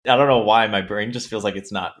I don't know why my brain just feels like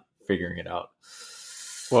it's not figuring it out.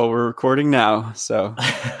 Well, we're recording now, so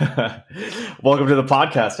welcome to the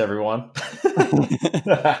podcast, everyone.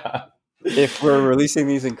 If we're releasing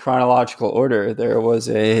these in chronological order, there was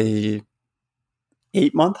a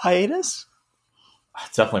 8-month hiatus.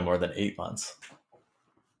 It's definitely more than 8 months.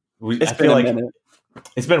 I feel like minute.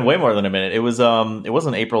 It's been way more than a minute. It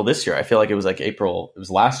wasn't April this year. I feel like it was like April. It was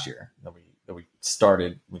last year that we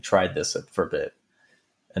started. We tried this for a bit,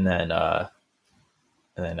 and then I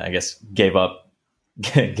guess gave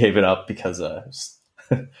it up because it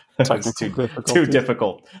was too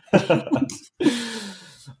difficult.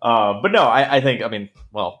 But no, I think,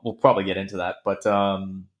 well, we'll probably get into that, but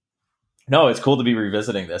no, it's cool to be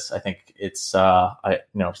revisiting this. I think it's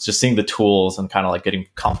just seeing the tools and kind of like getting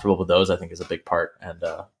comfortable with those, I think, is a big part. And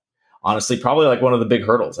honestly, probably like one of the big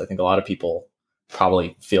hurdles. I think a lot of people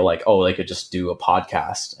probably feel like, oh, they could just do a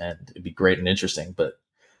podcast and it'd be great and interesting, but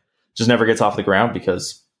just never gets off the ground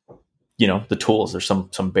because, the tools, there's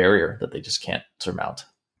some barrier that they just can't surmount.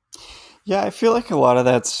 Yeah, I feel like a lot of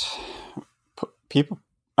that's people.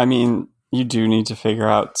 I mean, you do need to figure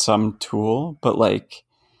out some tool, but like,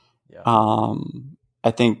 yeah.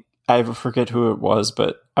 I think I forget who it was,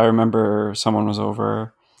 but I remember someone was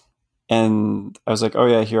over and I was like, oh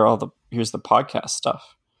yeah, here's the podcast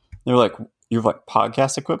stuff. They were like, you have like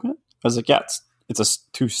podcast equipment? I was like, yeah, it's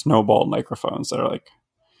 2 Snowball microphones that are like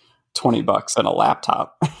 $20 and a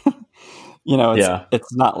laptop.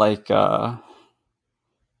 It's not like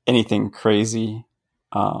anything crazy.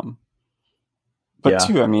 But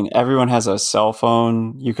too, I mean, everyone has a cell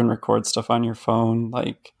phone. You can record stuff on your phone.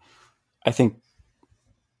 Like, I think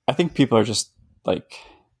people are just like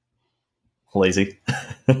lazy.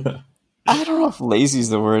 I don't know if lazy is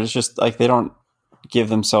the word. It's just like they don't give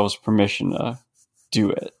themselves permission to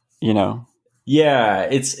do it, Yeah,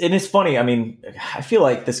 it's funny. I mean, I feel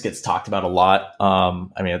like this gets talked about a lot.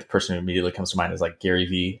 The person who immediately comes to mind is like Gary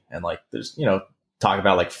Vee, and like there's talk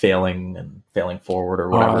about like failing forward or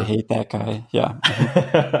whatever. Oh, I hate that guy. Yeah.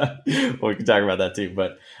 Well, we can talk about that too.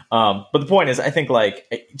 But the point is, I think like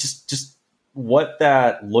just what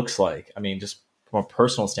that looks like. I mean, just from a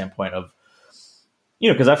personal standpoint of,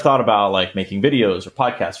 because I've thought about like making videos or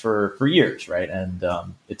podcasts for years, right?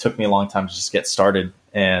 And it took me a long time to just get started.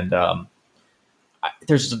 And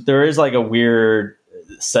there is like a weird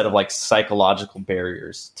set of like psychological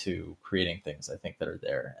barriers to creating things, I think, that are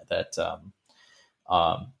there that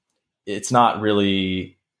it's not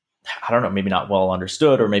really, I don't know, maybe not well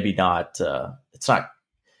understood, or maybe not, it's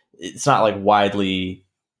not like widely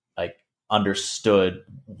like understood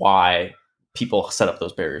why people set up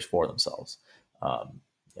those barriers for themselves. I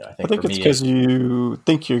think it's because you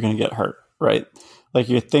think you're going to get hurt, right? Like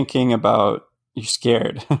you're thinking about, you're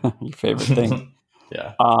scared, your favorite thing.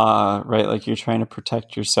 Yeah. Right. Like you're trying to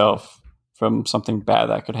protect yourself from something bad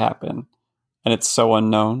that could happen. And it's so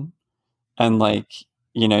unknown. And like,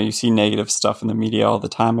 you see negative stuff in the media all the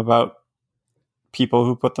time about people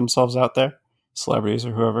who put themselves out there, celebrities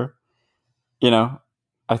or whoever,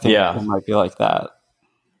 I think it might be like that.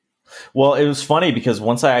 Well, it was funny because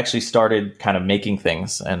once I actually started kind of making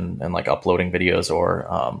things and like uploading videos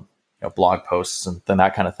or, blog posts and then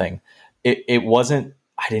that kind of thing, it wasn't,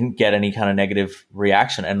 I didn't get any kind of negative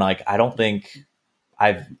reaction. And like, I don't think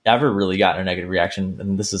I've ever really gotten a negative reaction.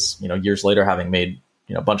 And this is, years later, having made,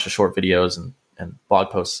 a bunch of short videos and blog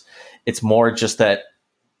posts. It's more just that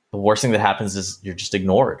the worst thing that happens is you're just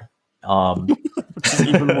ignored. Which is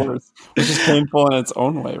even worse, which is painful in its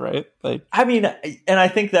own way, right? Like, I mean, and I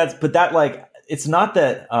think it's not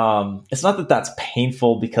that that's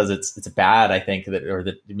painful because it's bad. I think that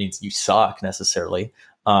it means you suck necessarily.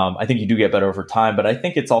 I think you do get better over time, but I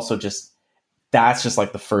think it's also that's just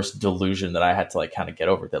like the first delusion that I had to like kind of get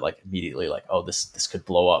over, that like immediately like, oh, this could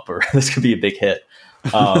blow up or this could be a big hit.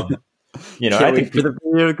 I think for the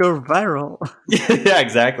video to go viral. Yeah,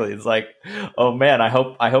 exactly. It's like, oh man, I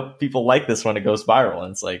hope people like this when it goes viral.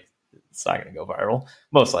 And it's like, it's not going to go viral,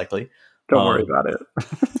 most likely. Don't worry about it.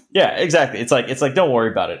 Yeah, exactly. It's like, don't worry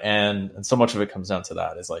about it. And so much of it comes down to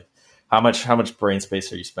that. Is like, how much brain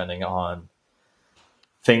space are you spending on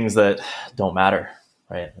things that don't matter,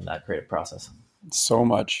 right? In that creative process. So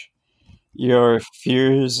much. Your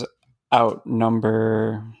fears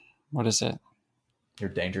outnumber, what is it? Your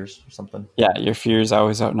dangers or something. Yeah, your fears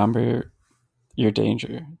always outnumber the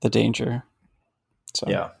danger. So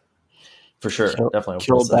yeah, for sure. Definitely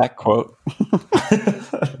killed that quote.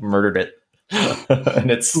 Murdered it in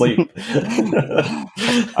its sleep.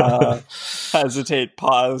 Hesitate,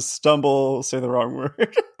 pause, stumble, say the wrong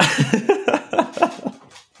word.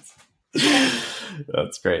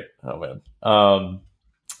 That's great. Oh man. All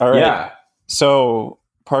right. Yeah. So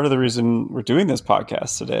part of the reason we're doing this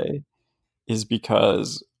podcast today is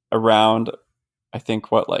because around, I think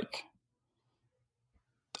I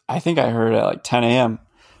heard at like 10 a.m.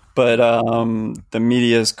 But the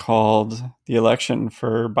media has called the election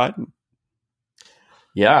for Biden.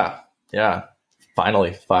 Yeah.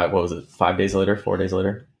 Finally, 5 days later, 4 days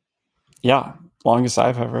later? Yeah, longest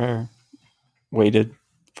I've ever waited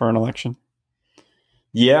for an election.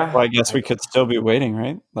 Yeah. Well, I guess we could still be waiting,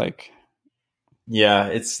 right? Like,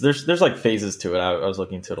 yeah, there's like phases to it. I was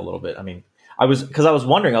looking into it a little bit. I mean, I was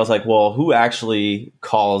wondering, I was like, well, who actually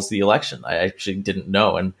calls the election? I actually didn't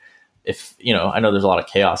know. And if, I know there's a lot of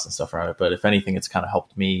chaos and stuff around it, but if anything, it's kind of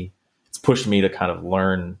helped me. It's pushed me to kind of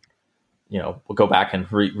learn, go back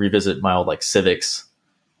and revisit my old like civics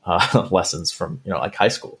lessons from, like high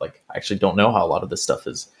school. Like I actually don't know how a lot of this stuff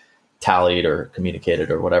is tallied or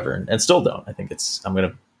communicated or whatever. And still don't. I think I'm going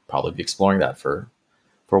to probably be exploring that for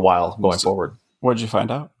a while going forward. What did you find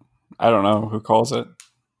out? I don't know who calls it.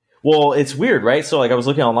 Well, it's weird, right? So like I was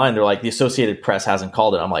looking online, they're like the Associated Press hasn't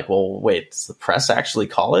called it. I'm like, well, wait, does the press actually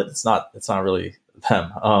call it? It's not really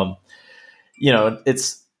them.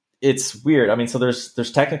 It's weird. I mean, so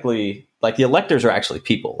there's technically like the electors are actually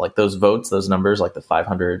people, like those votes, those numbers, like the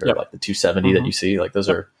 500 or like the 270 that you see, like those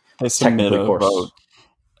are they technically a vote.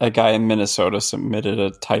 A guy in Minnesota submitted a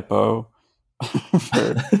typo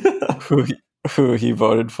for who he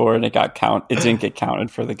voted for, and it didn't get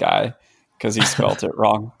counted for the guy because he spelt it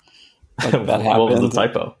wrong. Like that happened. What was the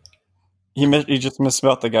typo? He just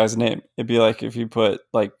misspelled the guy's name. It'd be like if you put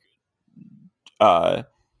like, Ronald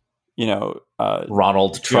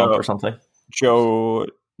Trump or something. Joe,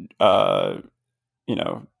 Biden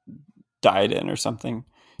or something.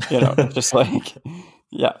 Just like,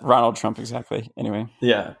 yeah, Ronald Trump, exactly. Anyway.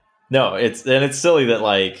 Yeah. No, it's silly that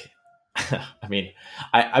like, I mean,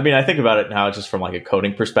 I think about it now just from like a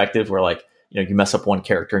coding perspective where like, you mess up one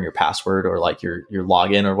character in your password or like your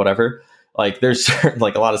login or whatever. Like there's certain,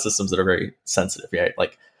 like a lot of systems that are very sensitive, right?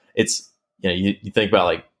 Like it's, you think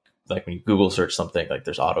about like when you Google search something, like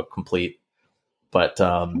there's autocomplete, but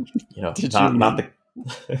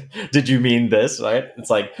did you mean this? Right? It's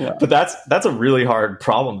like, yeah. But that's a really hard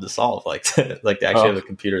problem to solve. Like, to actually have a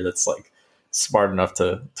computer that's like smart enough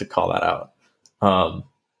to call that out.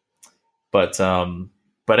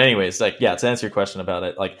 But anyways, like, yeah, to answer your question about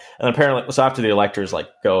it, like, and apparently, so after the electors like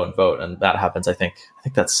go and vote, and that happens, I think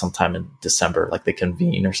that's sometime in December, like they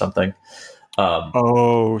convene or something.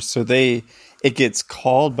 So it gets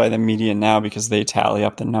called by the media now because they tally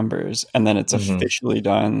up the numbers, and then it's officially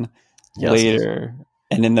done later.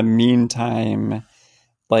 And in the meantime,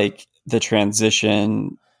 like the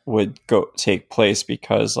transition would take place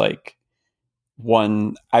because like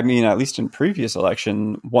at least in previous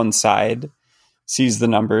election, one side sees the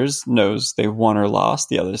numbers, knows they won or lost.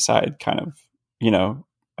 The other side kind of,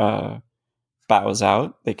 bows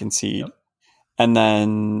out. They concede. Yep. And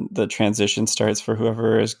then the transition starts for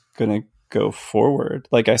whoever is going to go forward.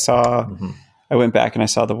 Like I went back and I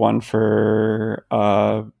saw the one for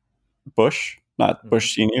Bush, not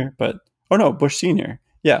Bush Senior, but Bush Senior.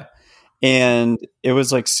 Yeah. And it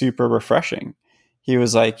was like super refreshing. He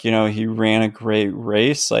was like, he ran a great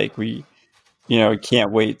race. Like we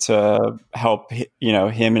can't wait to help, him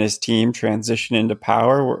and his team transition into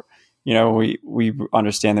power. We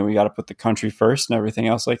understand that we got to put the country first and everything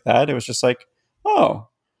else like that. It was just like, oh,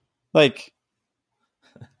 like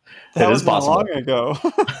that was not long ago.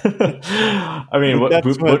 I mean, that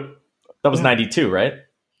was 92, right?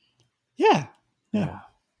 Yeah. Yeah.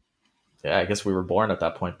 I guess we were born at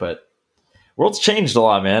that point, but world's changed a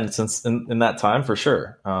lot, man, since in that time for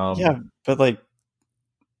sure. Yeah, but like,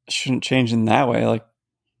 shouldn't change in that way. Like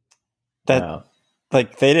that,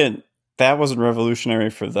 like that wasn't revolutionary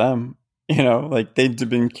for them. Like they'd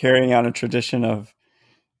been carrying on a tradition of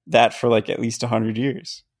that for like at least 100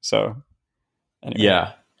 years. So anyway.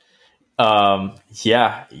 Yeah. And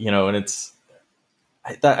it's,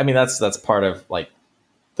 that's part of like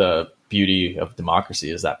the beauty of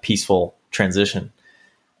democracy is that peaceful transition.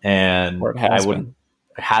 And it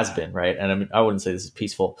has been, right? And I mean, I wouldn't say this is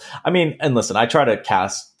peaceful. I mean, and listen, I try to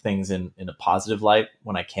cast things in a positive light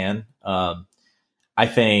when I can. I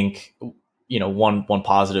think, one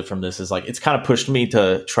positive from this is like, it's kind of pushed me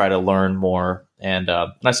to try to learn more. And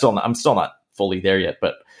I'm still not fully there yet,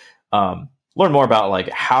 but learn more about like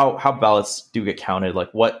how ballots do get counted, like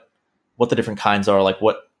what the different kinds are, like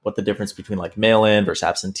what the difference between like mail-in versus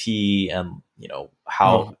absentee, and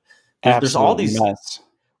how there's all these mess.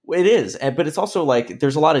 It is, but it's also like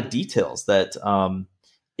there's a lot of details that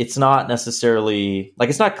it's not necessarily like,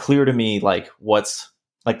 it's not clear to me like what's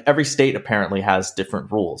like, every state apparently has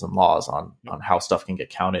different rules and laws on how stuff can get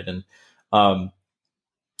counted, and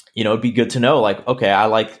it'd be good to know, like, okay, I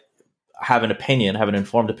like have an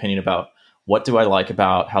informed opinion about what do I like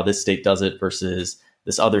about how this state does it versus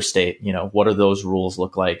this other state. What do those rules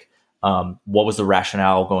look like? What was the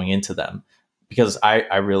rationale going into them? Because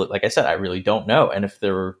I really, like I said, I really don't know. And if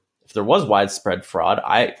there was widespread fraud,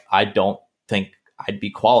 I don't think I'd be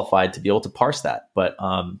qualified to be able to parse that. But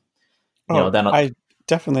then I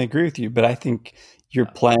definitely agree with you, but I think you're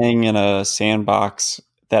playing in a sandbox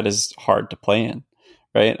that is hard to play in,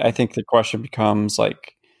 right? I think the question becomes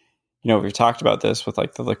like, we've talked about this with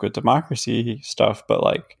like the liquid democracy stuff, but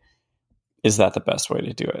like, is that the best way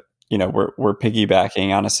to do it? We're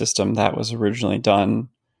piggybacking on a system that was originally done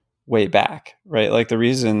way back, right? Like the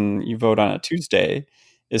reason you vote on a Tuesday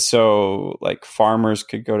is so like farmers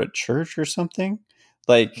could go to church or something.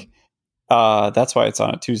 Like that's why it's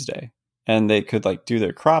on a Tuesday, and they could like do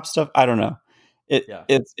their crop stuff. I don't know. It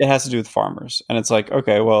has to do with farmers, and it's like,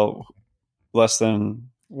 okay, well, less than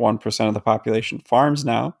 1% of the population farms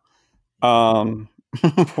now. Why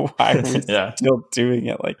are we still doing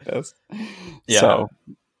it like this? Yeah. So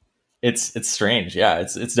it's strange. Yeah,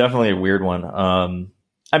 it's definitely a weird one.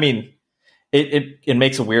 I mean, it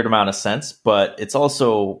makes a weird amount of sense, but it's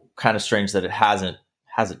also kind of strange that it hasn't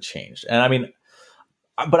changed. And I mean,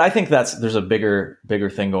 but I think there's a bigger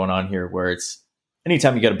thing going on here, where it's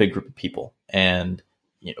anytime you get a big group of people and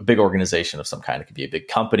a big organization of some kind. It could be a big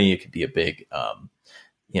company, it could be a big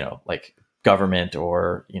like government,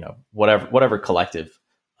 or whatever collective.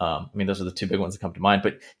 I mean, those are the two big ones that come to mind.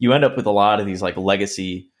 But you end up with a lot of these like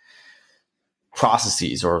legacy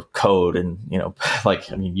processes or code, and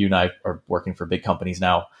like, I mean, you and I are working for big companies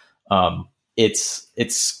now. It's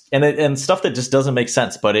stuff that just doesn't make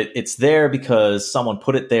sense, but it's there because someone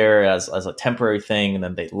put it there as a temporary thing, and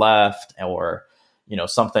then they left, or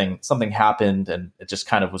something happened and it just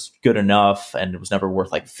kind of was good enough and it was never worth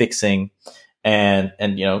like fixing. And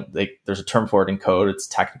there's a term for it in code. It's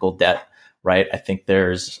technical debt, right? I think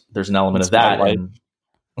there's an element of that, and,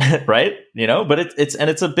 right? But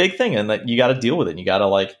it's a big thing, and that you got to deal with it. And you got to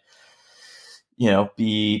like,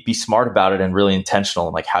 be smart about it and really intentional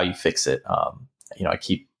in like how you fix it. I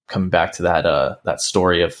keep coming back to that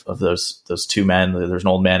story of those two men. There's an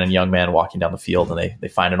old man and a young man walking down the field, and they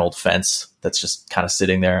find an old fence that's just kind of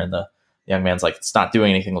sitting there, and the young man's like, it's not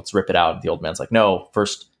doing anything, let's rip it out. And the old man's like, no,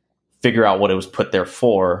 first figure out what it was put there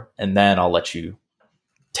for, and then I'll let you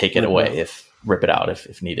take it away, rip it out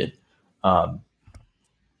if needed.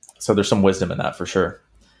 So there's some wisdom in that for sure.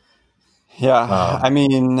 Yeah. I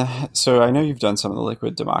mean, so I know you've done some of the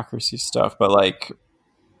liquid democracy stuff, but like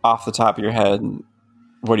off the top of your head,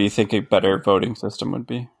 what do you think a better voting system would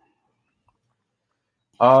be?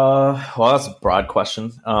 Well, that's a broad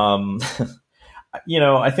question. I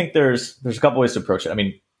think there's a couple ways to approach it. I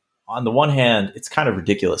mean, on the one hand, it's kind of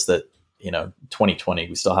ridiculous that, 2020,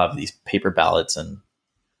 we still have these paper ballots, and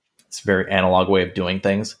it's a very analog way of doing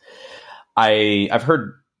things. I've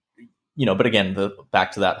heard, but again,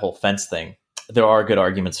 back to that whole fence thing, there are good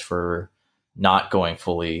arguments for not going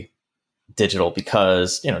fully digital,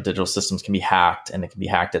 because, digital systems can be hacked, and it can be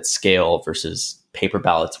hacked at scale versus paper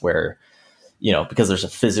ballots where, because there's a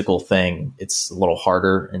physical thing, it's a little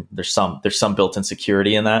harder, and there's some built-in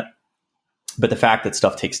security in that. But the fact that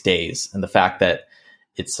stuff takes days, and the fact that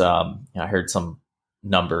it's, I heard some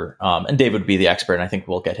number, and Dave would be the expert, and I think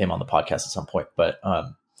we'll get him on the podcast at some point, but,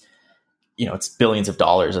 it's billions of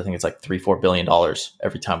dollars. I think it's like $3-4 billion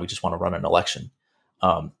every time we just want to run an election.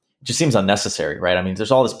 It just seems unnecessary, right? I mean,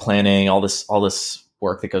 there's all this planning, all this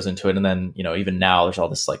work that goes into it. And then, even now there's all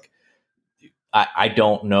this, like, I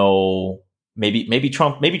don't know, maybe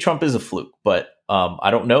Trump is a fluke, but,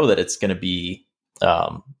 I don't know that it's going to be,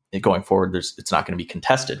 going forward, it's not going to be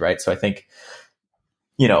contested, right? So I think,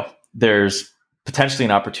 there's potentially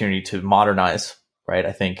an opportunity to modernize, right?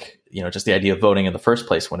 I think, just the idea of voting in the first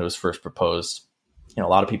place when it was first proposed, a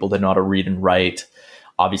lot of people didn't know how to read and write.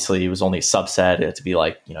 Obviously, it was only a subset to be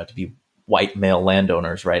like, to be white male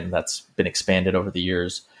landowners, right? And that's been expanded over the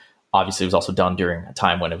years. Obviously, it was also done during a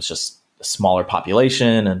time when it was just a smaller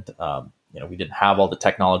population, and we didn't have all the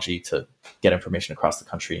technology to get information across the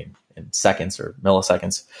country in seconds or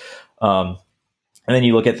milliseconds. And then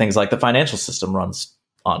you look at things like the financial system runs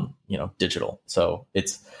on, digital. So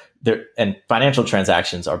it's there, and financial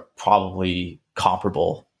transactions are probably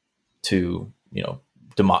comparable to,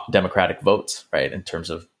 democratic votes, right? In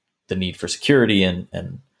terms of the need for security and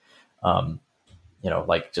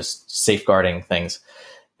like just safeguarding things.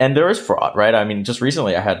 And there is fraud, right? I mean, just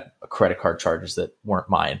recently I had credit card charges that weren't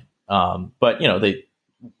mine. But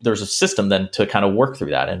there's a system then to kind of work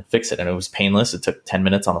through that and fix it. And it was painless. It took 10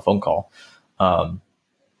 minutes on a phone call.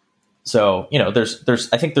 So,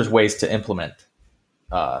 I think there's ways to implement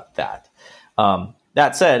that.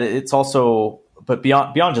 That said, it's also, but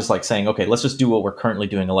beyond just like saying, okay, let's just do what we're currently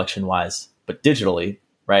doing election wise, but digitally,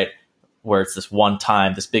 right? Where it's this one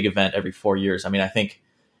time, this big event every 4 years. I mean, I think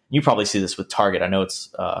you probably see this with Target. I know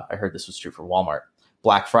I heard this was true for Walmart.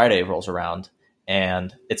 Black Friday rolls around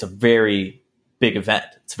and it's a very big event.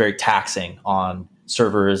 It's very taxing on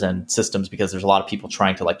servers and systems because there's a lot of people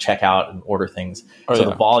trying to like check out and order things.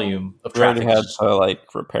 The volume of traffic. We already had to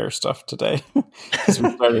like repair stuff today because we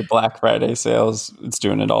started Black Friday sales. It's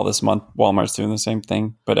doing it all this month. Walmart's doing the same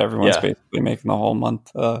thing, but everyone's basically making the whole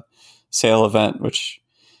month sale event.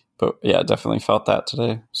 But yeah, definitely felt that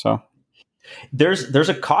today. So there's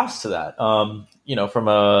a cost to that.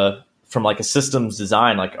 From like a systems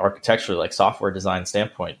design, like architecturally, like software design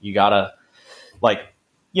standpoint, you gotta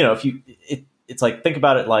it's like, think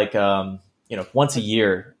about it like, once a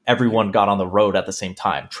year, everyone got on the road at the same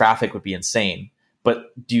time. Traffic would be insane. But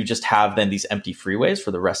do you just have then these empty freeways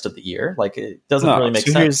for the rest of the year? Like, it doesn't really make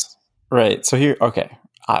sense. Right. So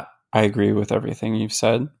I agree with everything you've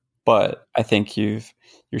said, but I think you're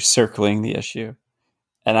circling the issue.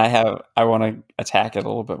 And I want to attack it a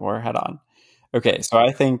little bit more head on. Okay. So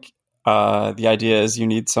I think the idea is you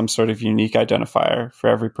need some sort of unique identifier for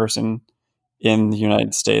every person in the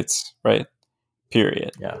United States, right?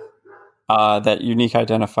 Period. Yeah. That unique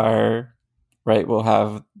identifier, right, will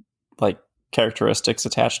have like characteristics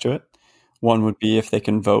attached to it. One would be if they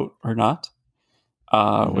can vote or not,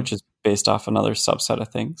 which is based off another subset of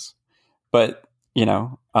things. But,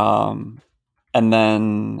 and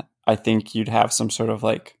then I think you'd have some sort of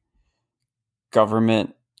like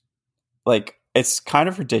government, like it's kind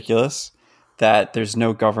of ridiculous that there's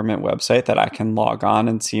no government website that I can log on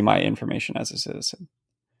and see my information as a citizen.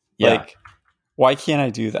 Yeah. Like, why can't I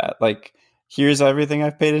do that? Like, here's everything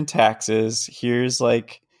I've paid in taxes. Here's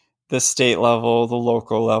like the state level, the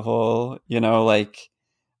local level,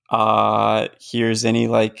 here's any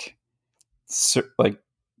like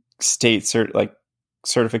state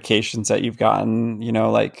certifications that you've gotten,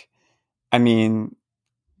 I mean,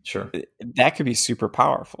 sure, that could be super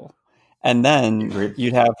powerful. And then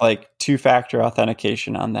you'd have like 2-factor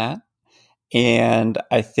authentication on that. And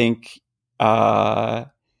I think,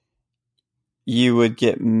 you would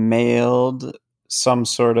get mailed some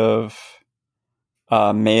sort of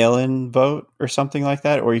mail-in vote or something like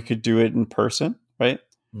that, or you could do it in person, right?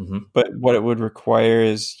 Mm-hmm. But what it would require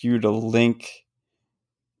is you to link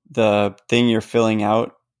the thing you're filling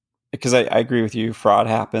out, because I agree with you, fraud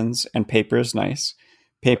happens and paper is nice.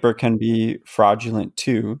 Paper can be fraudulent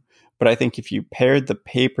too, but I think if you paired the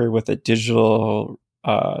paper with a digital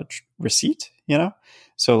receipt,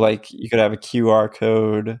 so like you could have a QR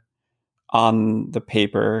code on the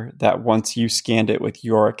paper that once you scanned it with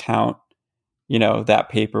your account, that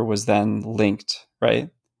paper was then linked, right?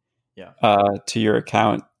 Yeah. To your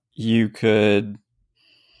account. You could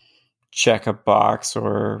check a box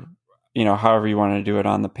or, however you want to do it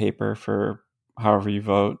on the paper for however you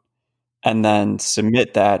vote, and then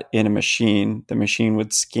submit that in a machine. The machine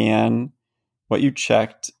would scan what you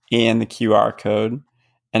checked and the QR code,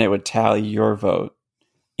 and it would tally your vote.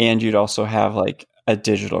 And you'd also have like a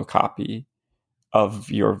digital copy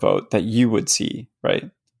of your vote that you would see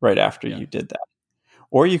right after you did that.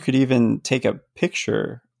 Or you could even take a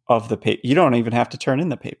picture of the paper. You don't even have to turn in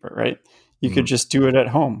the paper, right? You could just do it at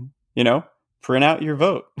home, print out your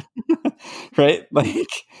vote, right? Like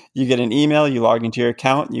you get an email, you log into your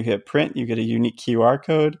account, you hit print, you get a unique QR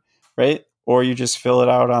code, right? Or you just fill it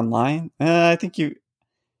out online. I don't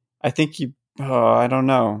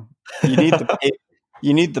know.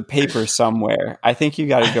 You need the paper somewhere. I think you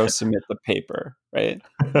got to go submit the paper, right?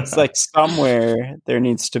 It's like somewhere there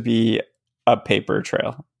needs to be a paper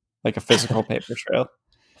trail, like a physical paper trail.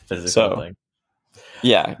 Physical thing.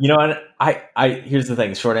 Yeah. And I here's the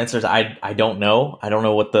thing. Short answer is I don't know. I don't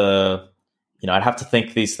know what I'd have to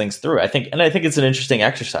think these things through. I think it's an interesting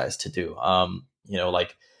exercise to do.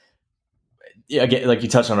 Again, like you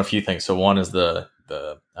touched on a few things. So one is the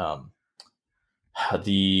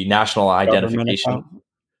national identification.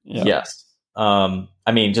 Yeah. Yes. While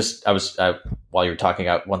you were talking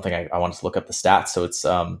about one thing, I wanted to look up the stats. So it's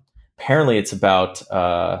apparently it's about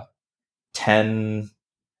 10.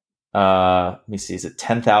 Let me see. Is it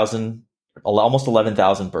 10,000? Almost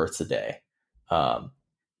 11,000 births a day. So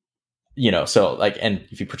like, and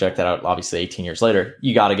if you project that out, obviously 18 years later,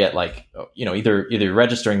 you got to get like, either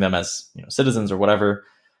registering them as citizens or whatever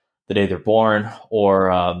the day they're born, or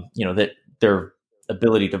that their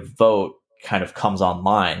ability to vote kind of comes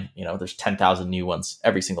online. There's 10,000 new ones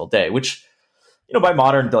every single day, which by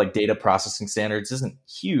modern like data processing standards isn't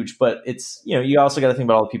huge, but it's, you also got to think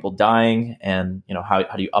about all the people dying and, how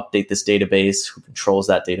do you update this database? Who controls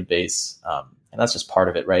that database? And that's just part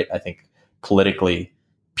of it, right? I think politically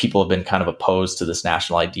people have been kind of opposed to this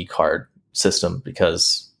national ID card system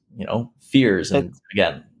because, fears. And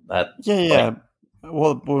again, that. Yeah.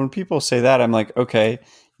 Well, when people say that, I'm like, okay,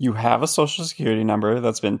 you have a social security number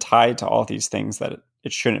that's been tied to all these things that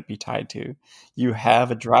it shouldn't be tied to. You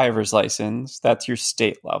have a driver's license. That's your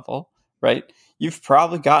state level, right? You've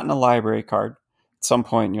probably gotten a library card at some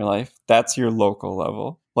point in your life. That's your local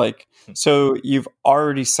level. Like, so you've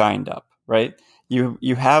already signed up, right?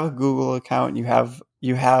 You have a Google account. You have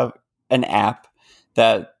an app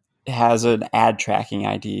that has an ad tracking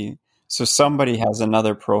ID. So somebody has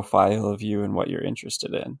another profile of you and what you're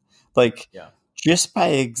interested in. Like, just by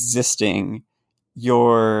existing,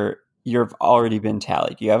 you've already been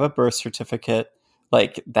tallied. You have a birth certificate,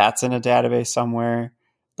 like that's in a database somewhere.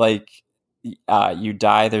 Like, you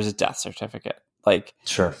die, there's a death certificate. Like,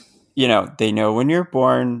 sure, they know when you're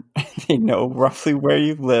born, they know roughly where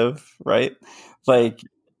you live, right? Like,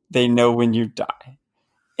 they know when you die.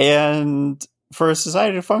 And for a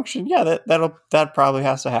society to function, that probably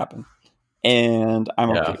has to happen. And I'm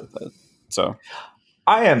okay with it. So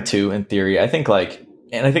I am too, in theory. I think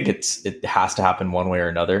and I think it has to happen one way or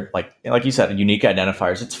another. Like you said, unique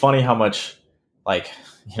identifiers. It's funny how much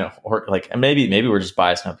and maybe we're just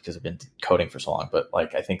biased now because we've been coding for so long, but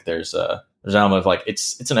I think there's an element of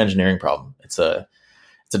it's an engineering problem. It's a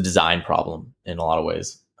design problem in a lot of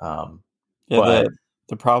ways. But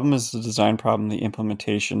the problem is the design problem. The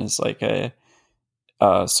implementation is like a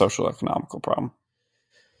social economical problem.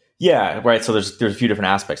 Yeah, right. So there's a few different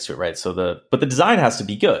aspects to it, right? So but the design has to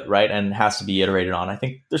be good, right? And has to be iterated on. I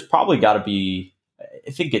think there's probably got to be,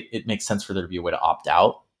 I think it makes sense for there to be a way to opt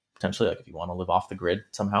out, potentially, like if you want to live off the grid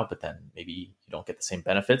somehow, but then maybe you don't get the same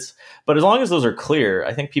benefits. But as long as those are clear,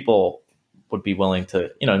 I think people would be willing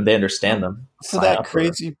to, they understand them. For that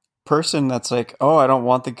crazy person that's like, oh, I don't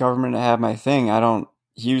want the government to have my thing. I don't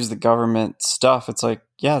use the government stuff. It's like,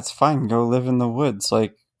 yeah, it's fine. Go live in the woods.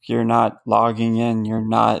 Like, you're not logging in. You're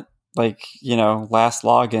not last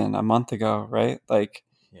login a month ago, right? Like,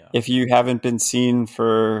 if you haven't been seen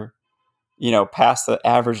for, past the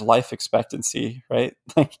average life expectancy, right?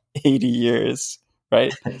 Like 80 years,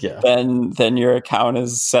 right? Then your account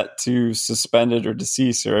is set to suspended or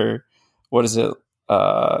deceased, or what is it?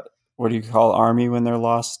 What do you call Army when they're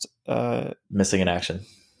lost? Missing in action.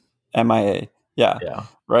 MIA. Yeah.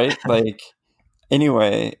 Right? Like,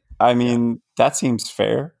 anyway, I mean, that seems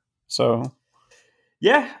fair. So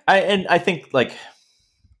yeah, I think and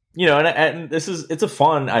it's a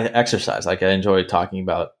fun exercise. Like, I enjoy talking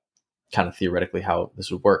about kind of theoretically how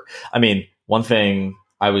this would work. I mean, one thing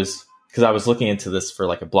because I was looking into this for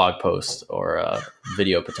like a blog post or a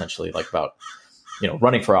video potentially, like about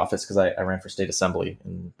running for office, because I ran for state assembly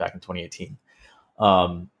back in 2018.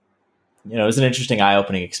 It was an interesting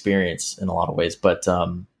eye-opening experience in a lot of ways, but I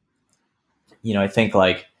think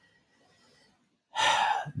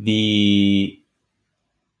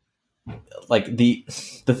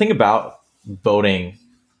the thing about voting,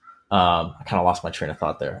 I kind of lost my train of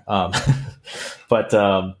thought there. But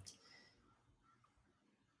I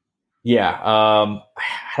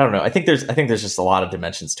don't know. I think there's just a lot of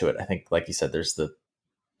dimensions to it. I think, like you said, there's the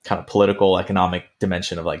kind of political, economic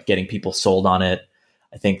dimension of like getting people sold on it.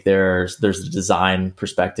 I think there's the design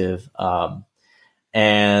perspective.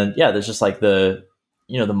 And there's just like the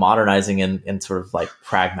modernizing and sort of like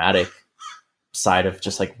pragmatic side of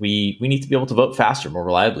just like, we need to be able to vote faster, more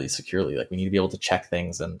reliably, securely. Like, we need to be able to check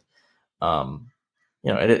things. And,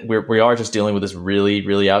 we are just dealing with this really,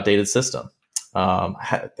 really outdated system.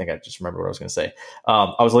 I think I just remember what I was going to say.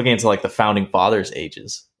 I was looking into like the founding fathers'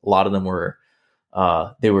 ages. A lot of them were,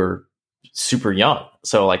 they were super young.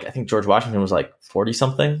 So like, I think George Washington was like 40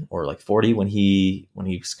 something or like 40 when he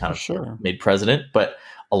was kind of made president. But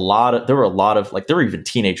there were even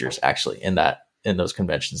teenagers actually in those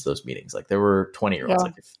conventions, those meetings. Like, there were 20-year-olds.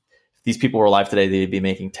 Like, if these people were alive today, they'd be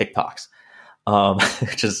making TikToks.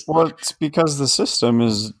 It's because the system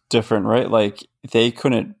is different, right? Like, they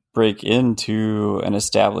couldn't break into an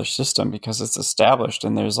established system because it's established,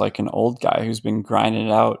 and there's like an old guy who's been grinding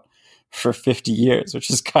it out for 50 years, which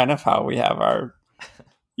is kind of how we have our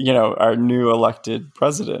new elected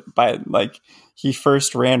president. He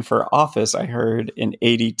first ran for office, I heard, in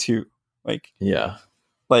 82. Like, that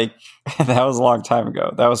was a long time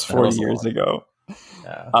ago. That was 40 years ago.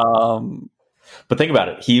 Yeah. But think about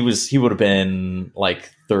it. He would have been like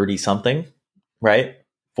 30 something, right?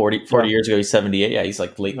 40 years ago, he's 78. Yeah, he's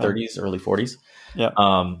like late 30s, early 40s. Yeah.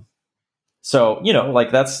 So,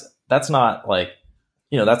 like that's not like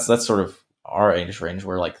that's sort of our age range.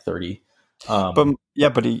 We're like 30.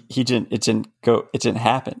 But he didn't. It didn't go. It didn't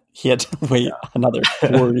happen. He had to wait another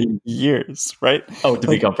 40 years, right? Oh, to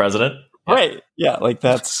become president, right? Yeah, like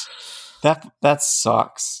that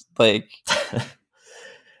sucks. Like,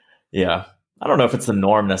 yeah, I don't know if it's the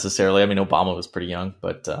norm necessarily. I mean, Obama was pretty young,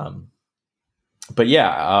 but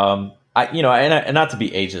yeah, and not to be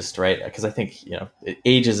ageist, right? Because I think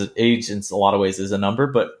age in a lot of ways is a number,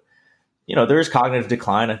 but there is cognitive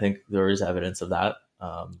decline. I think there is evidence of that.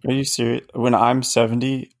 Are you serious? When I'm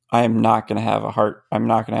 70, I am not going to have a heart. I'm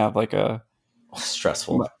not going to have like a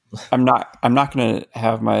stressful. I'm not going to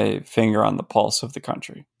have my finger on the pulse of the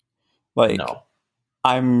country. Like, no.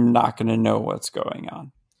 I'm not going to know what's going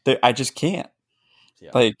on. I just can't. Yeah.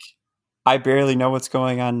 Like, I barely know what's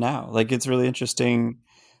going on now. Like, it's really interesting.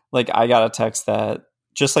 Like, I got a text that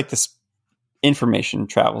just like this information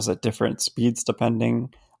travels at different speeds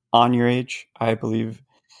depending on your age, I believe.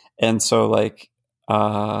 And so, like,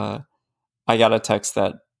 I got a text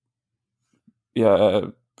that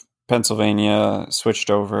Pennsylvania switched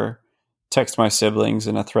over. Text my siblings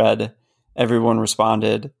in a thread. Everyone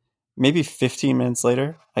responded. Maybe 15 minutes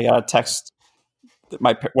later, I got a text that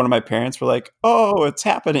one of my parents were like, "Oh, it's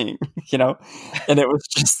happening," and it was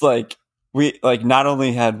just like not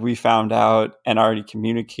only had we found out and already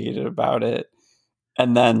communicated about it,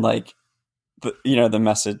 and then like the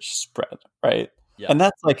message spread, right? Yeah. And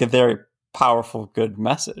that's like a very powerful, good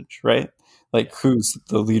message, right? Like, who's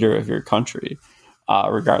the leader of your country,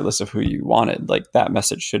 regardless of who you wanted, like that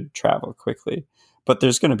message should travel quickly. But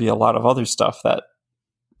there's going to be a lot of other stuff that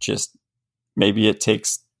just maybe it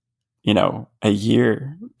takes, a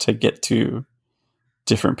year to get to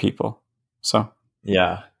different people. So,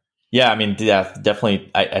 yeah. I mean, yeah, definitely.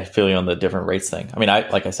 I feel you on the different rates thing. I mean,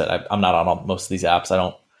 like I said, I'm not on most of these apps. I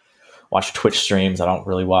don't watch Twitch streams. I don't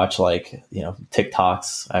really watch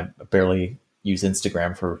TikToks. I barely use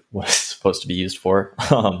Instagram for what it's supposed to be used for.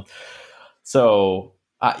 So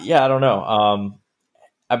I don't know.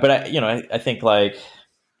 But I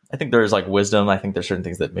think there's like wisdom. I think there's certain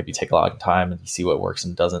things that maybe take a lot of time and you see what works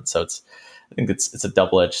and doesn't. So I think it's a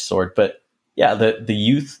double-edged sword, but yeah, the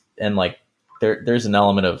youth and like there's an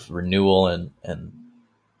element of renewal and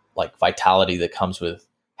like vitality that comes with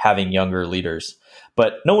having younger leaders.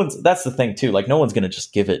 But that's the thing too. Like no one's going to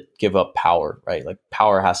just give up power, right? Like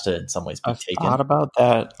power has to in some ways be taken. I've thought about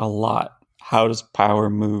that a lot. How does power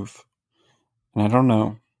move? And I don't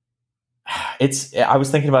know. I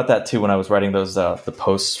was thinking about that too when I was writing those the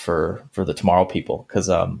posts for the Tomorrow People, because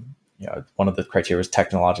one of the criteria is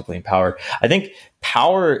technologically empowered. I think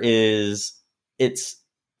power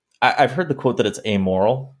I've heard the quote that it's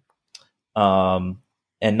amoral,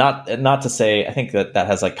 and not to say, I think that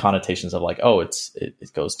has like connotations of like, oh,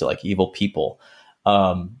 it goes to like evil people,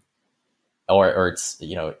 or it's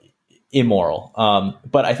immoral.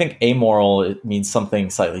 But I think amoral, it means something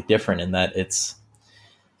slightly different in that it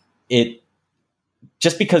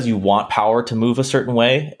just because you want power to move a certain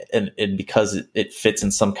way and because it fits in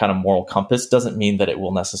some kind of moral compass doesn't mean that it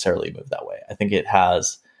will necessarily move that way. I think it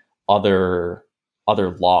has other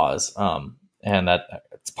laws, and that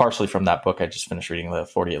it's partially from that book. I just finished reading the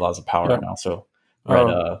 48 Laws of Power, and also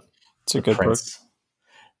read it's a good Prince.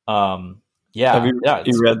 book. Have you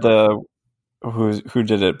read the who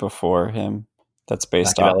did it before him? That's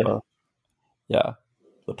based off of The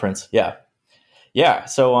Prince. Yeah.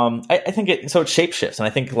 So I think it shapeshifts, and I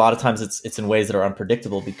think a lot of times it's in ways that are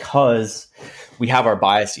unpredictable because we have our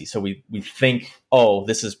biases. So we think, oh,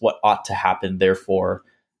 this is what ought to happen, therefore,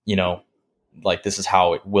 like this is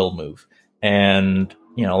how it will move. And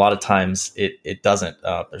a lot of times it doesn't.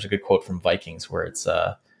 There's a good quote from Vikings where it's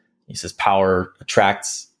he says, "Power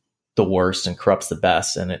attracts the worst and corrupts the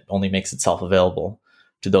best, and it only makes itself available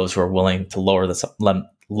to those who are willing to lower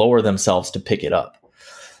themselves to pick it up."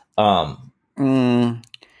 I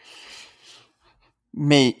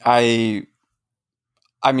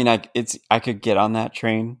could get on that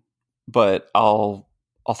train, but I'll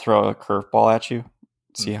throw a curveball at you.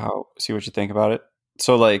 See what you think about it.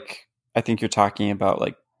 So like, I think you're talking about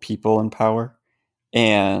like people and power,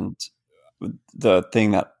 and the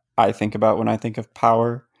thing that I think about when I think of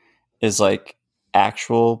power is like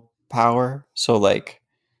actual power. So like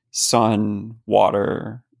sun,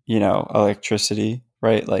 water, electricity,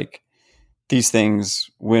 right? Like these things,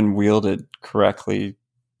 when wielded correctly,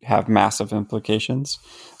 have massive implications.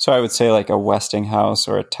 So I would say like a Westinghouse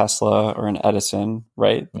or a Tesla or an Edison,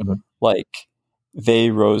 right? Mm-hmm. Like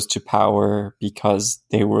they rose to power because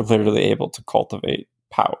they were literally able to cultivate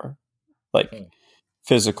power, like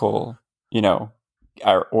physical,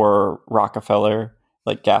 or Rockefeller,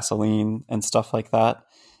 like gasoline and stuff like that.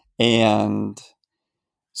 And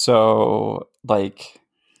So like,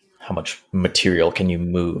 How much material can you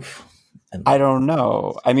move? And I don't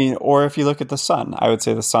know. I mean, or if you look at the sun, I would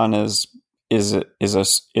say the sun is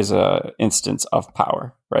a instance of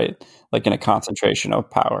power, right? Like in a concentration of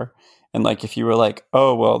power. And like if you were like,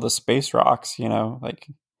 oh well, the space rocks, like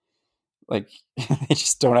they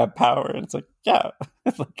just don't have power, and it's like, yeah,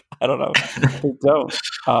 like I don't know, they don't.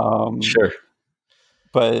 sure.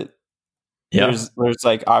 But Yeah. there's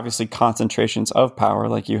like obviously concentrations of power.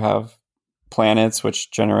 Like you have planets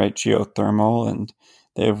which generate geothermal, and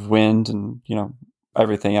they have wind, and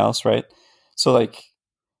everything else, right? So like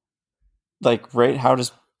right, how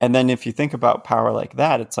does and then if you think about power like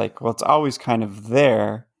that, it's like, well, it's always kind of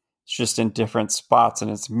there. It's just in different spots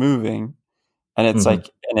and it's moving, and it's Hmm. like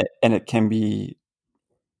and it can be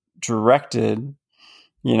directed,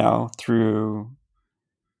 through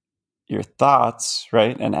your thoughts,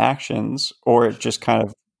 right, and actions, or it just kind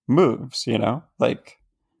of moves, like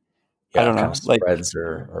I Yeah, don't it kind know, of spreads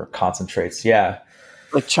or concentrates. Yeah.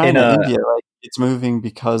 like In China, a India, like it's moving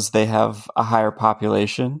because they have a higher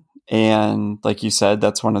population. And like you said,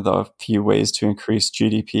 that's one of the few ways to increase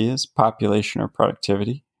GDP is population or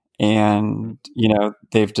productivity. And,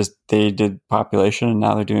 they did population, and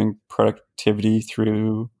now they're doing productivity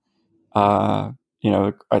through, a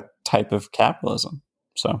type of capitalism.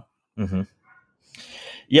 So, Mhm.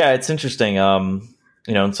 Yeah, it's interesting.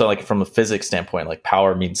 And so like from a physics standpoint, like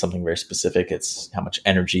power means something very specific. It's how much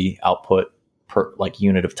energy output per like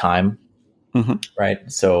unit of time, mhm. right?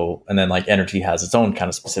 So, and then like energy has its own kind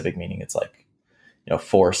of specific meaning. It's like,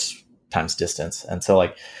 force times distance. And so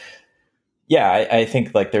like, yeah, I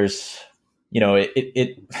think like there's,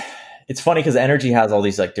 it's funny because energy has all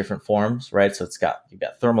these like different forms, right? So you've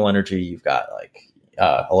got thermal energy, you've got like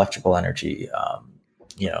electrical energy,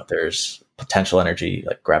 there's potential energy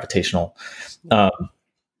like gravitational, um,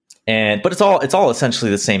 but it's all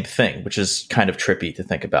essentially the same thing, which is kind of trippy to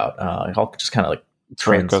think about. It all just kind of like That's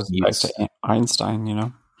where it goes back transmutes. to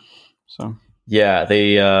Einstein, So, Yeah,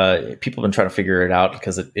 they people have been trying to figure it out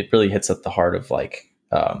because it really hits at the heart of like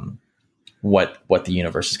what the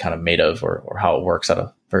universe is kind of made of, or how it works at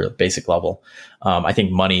a very basic level. I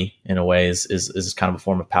think money in a way is kind of a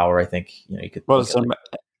form of power. I think you could well, look at like,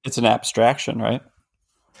 it's an abstraction, right?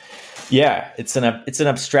 yeah, it's an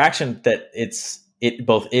abstraction that it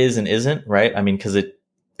both is and isn't, right? I mean, because it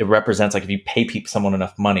represents like if you pay someone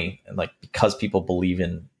enough money, and like because people believe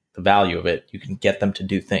in the value of it, you can get them to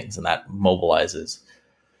do things, and that mobilizes.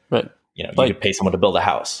 Right. You could Like, pay someone to build a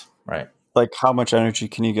house, right? how much energy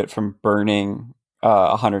can you get from burning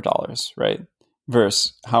 $100, right?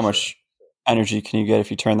 Versus how Sure. much energy can you get if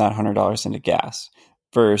you turn that $100 into gas?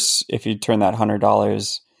 Versus if you turn that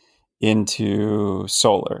 $100 into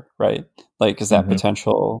solar, right? Like, is that Hmm.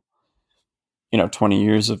 potential, 20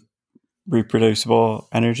 years of reproducible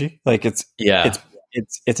energy? Like, Yeah.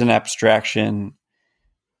 it's it's an abstraction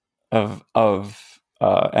of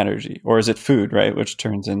energy, or is it food, right? Which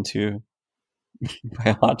turns into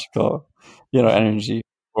biological, energy,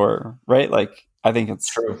 or right? Like I think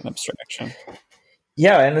it's True. an abstraction.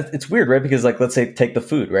 Yeah, and it's weird, right? Because like, let's say take the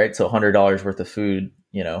food, right? So $100 worth of food,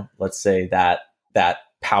 let's say that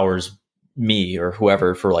powers me or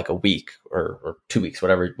whoever for like a week or 2 weeks,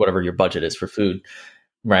 whatever your budget is for food,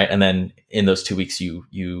 right? And then in those 2 weeks,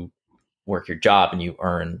 you work your job and you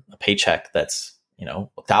earn a paycheck that's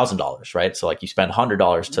 $1,000, right? So like you spend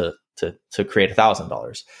 $100 to create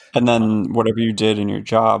 $1,000. And then whatever you did in your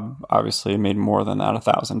job obviously made more than that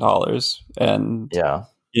 $1,000, and Yeah.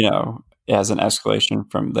 it has an escalation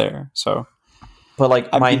from there. So But like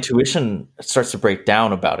I my mean, intuition starts to break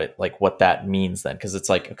down about it, like what that means then, because it's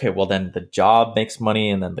like, okay, well then the job makes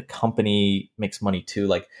money and then the company makes money too.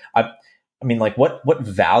 Like I mean, like what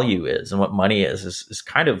value is and what money is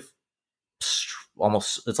kind of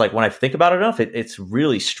almost. It's like when I think about it enough, it's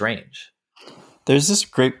really strange. there's this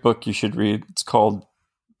great book you should read. It's called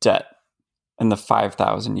Debt and the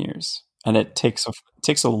 5,000 Years, and it takes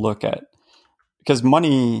a look at, because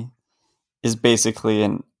money is basically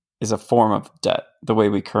is a form of debt the way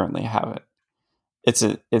we currently have it.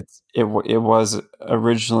 It was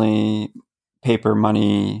originally paper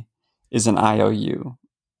money is an IOU,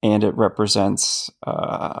 and it represents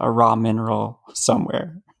a raw mineral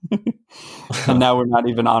somewhere. And now we're not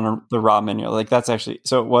even on the raw mineral. Like that's actually,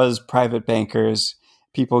 so it was private bankers.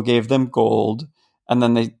 People gave them gold, and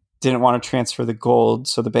then they didn't want to transfer the gold,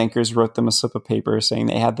 so the bankers wrote them a slip of paper saying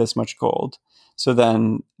they had this much gold. So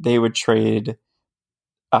then they would trade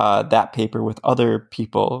that paper with other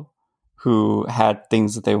people who had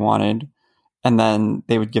things that they wanted, and then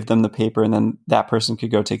they would give them the paper, and then that person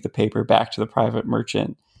could go take the paper back to the private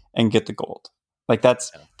merchant and get the gold. Like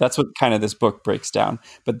that's what kind of this book breaks down.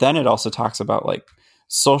 But then it also talks about like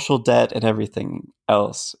social debt and everything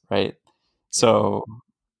else, right? So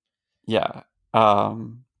yeah.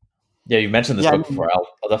 Yeah, you mentioned this Yeah, I book mean, before.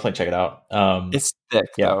 I'll definitely check it out. it's thick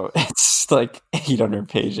Yeah. though. It's like 800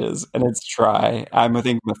 pages and it's dry. I'm I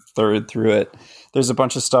think I'm a third through it. There's a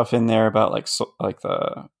bunch of stuff in there about like like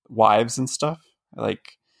the wives and stuff,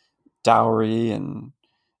 like dowry, and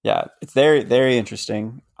yeah, it's very very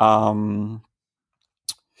interesting.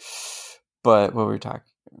 But what were we talking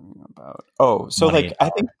about? Oh, so Money like and I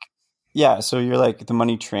power. think yeah, so you're like the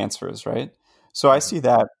money transfers, right? So I Mhm. see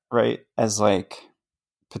that right as like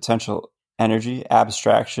potential energy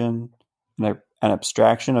abstraction, an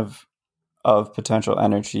abstraction of potential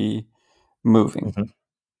energy moving. Mhm.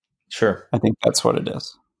 Sure. I think that's what it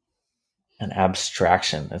is. An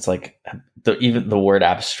abstraction. It's like even the word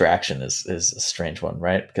abstraction is a strange one,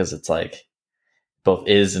 right? Because it's like both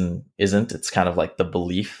is and isn't. It's kind of like the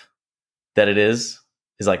belief that it is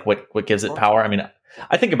like what gives it power. I mean,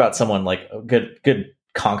 I think about someone like a good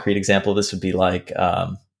concrete example of this would be like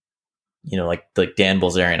like Dan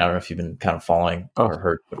Bilzerian. I don't know if you've been kind of following Oh, or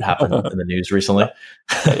heard what happened in the news recently.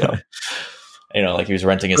 yeah, yeah, yeah. Like he was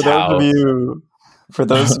renting his For those of house. you, for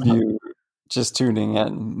those of you just tuning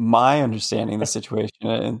in, my understanding of the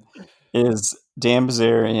situation is Dan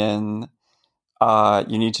Bilzerian.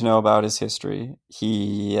 You need to know about his history.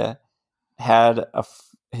 He had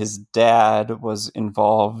his dad was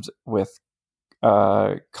involved with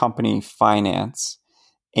company finance,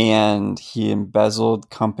 and he embezzled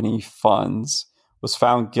company funds, was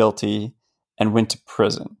found guilty, and went to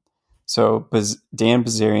prison. So Dan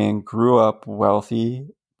Bilzerian grew up wealthy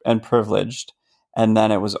and privileged, and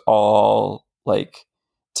then it was all like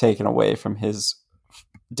taken away from his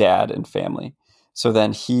dad and family. So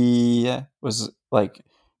then he was like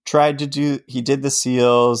he did the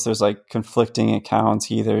seals. There's like conflicting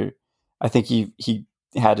accounts. I think he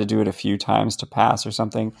had to do it a few times to pass or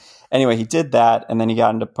something. Anyway, he did that, and then he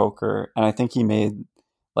got into poker, and I think he made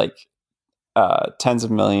like tens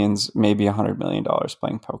of millions, maybe $100 million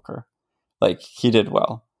playing poker. Like he did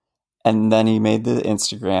well. And then he made the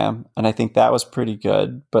Instagram, and I think that was pretty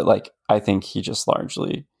good. But like I think he just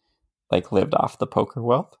largely like lived off the poker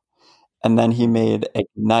wealth. And then he made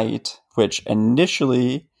Ignite, which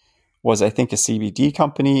initially was, I think, a CBD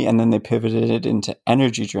company, and then they pivoted it into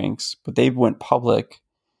energy drinks. But they went public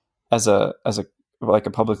as a like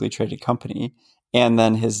a publicly traded company. And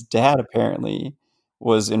then his dad apparently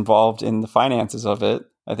was involved in the finances of it.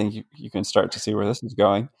 I think you can start to see where this is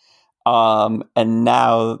going. And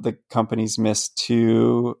now the company's missed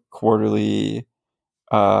two quarterly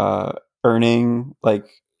uh, earning like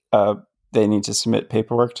uh, they need to submit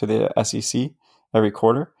paperwork to the SEC every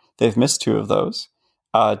quarter. They've missed two of those.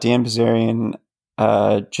 Dan Bilzerian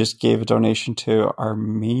just gave a donation to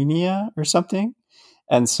Armenia or something,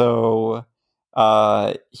 and so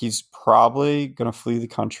he's probably going to flee the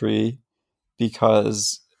country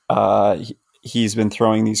because he's been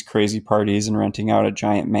throwing these crazy parties and renting out a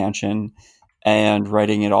giant mansion and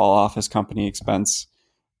writing it all off as company expense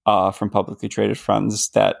from publicly traded funds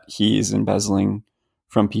that he's embezzling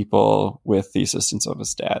from people with the assistance of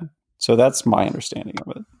his dad. So that's my understanding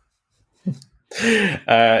of it.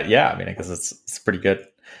 Yeah, I mean, I guess it's pretty good.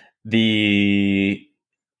 The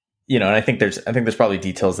and I think there's probably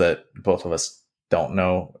details that both of us don't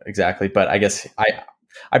know exactly, but I guess I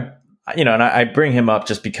and I bring him up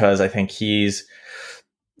just because I think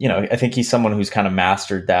I think he's someone who's kind of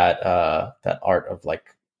mastered that art of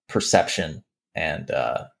like perception and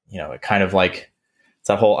it kind of like it's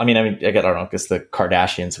that whole. I mean, I don't know, because the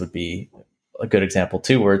Kardashians would be a good example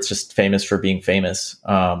too, where it's just famous for being famous.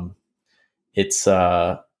 It's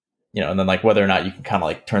and then like whether or not you can kind of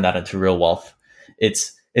like turn that into real wealth,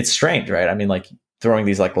 it's strange, right? I mean, like throwing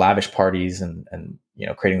these like lavish parties and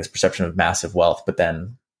creating this perception of massive wealth, but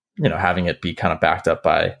then having it be kind of backed up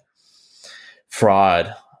by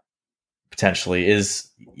fraud potentially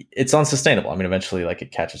it's unsustainable. I mean, eventually like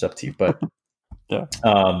it catches up to you, but Yeah.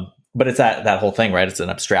 But it's that whole thing, right? It's an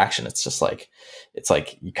abstraction. It's just like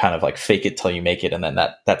you kind of like fake it till you make it, and then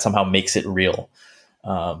that somehow makes it real.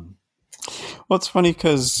 Well, it's funny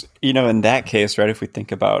because, in that case, right, if we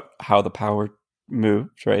think about how the power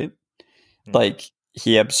moved, right, like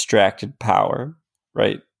he abstracted power,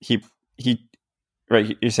 right?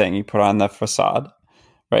 Right, you're saying he put on the facade,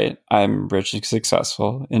 right? I'm rich and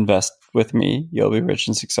successful. Invest with me. You'll be rich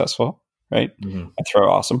and successful, right? Mm-hmm. I throw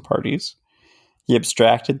awesome parties. He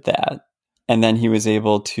abstracted that, and then he was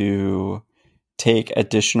able to take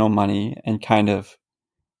additional money and kind of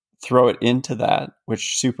throw it into that,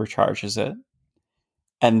 which supercharges it.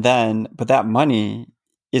 And then, but that money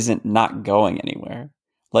isn't not going anywhere.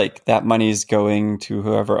 Like that money is going to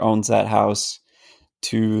whoever owns that house,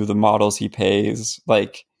 to the models he pays.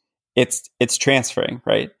 Like it's transferring,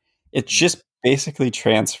 right? It's just basically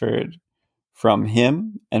transferred from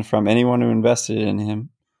him and from anyone who invested in him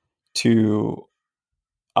to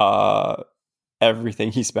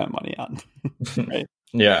everything he spent money on. Right?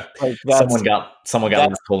 Yeah. Like someone got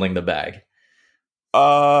left holding the bag.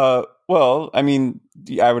 Well, I mean,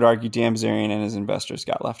 I would argue Dan Bilzerian and his investors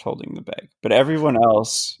got left holding the bag, but everyone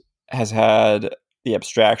else has had the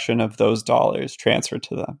abstraction of those dollars transferred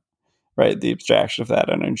to them, right? The abstraction of that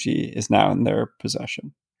energy is now in their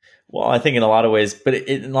possession. Well, I think in a lot of ways, but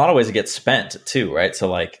in a lot of ways it gets spent too, right? So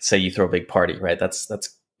like, say you throw a big party, right? That's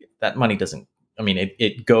that money doesn't, I mean,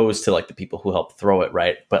 it goes to like the people who help throw it,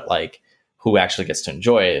 right? But like who actually gets to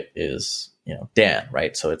enjoy it is, Dan,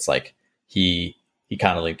 right? So it's like he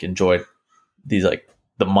kind of like enjoyed these, like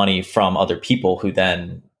the money from other people who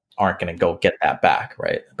then aren't going to go get that back,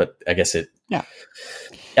 right? But I guess I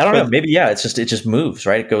don't know, maybe, it just moves,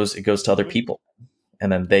 right? It goes to other people and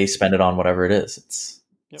then they spend it on whatever it is.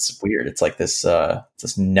 It's weird. It's like this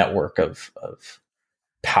network of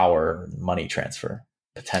power, money transfer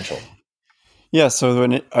potential. Yeah.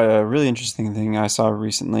 So a really interesting thing I saw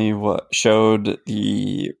recently showed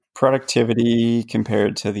the productivity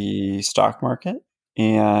compared to the stock market,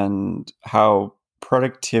 and how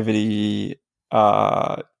productivity,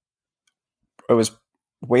 it was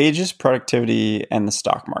wages, productivity, and the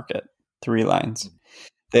stock market, 3 lines.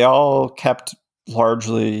 They all kept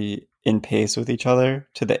largely in pace with each other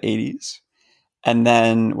to the 80s. And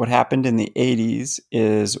then what happened in the 80s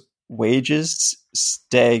is wages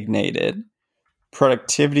stagnated,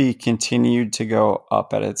 productivity continued to go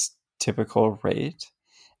up at its typical rate,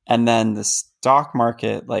 and then the stock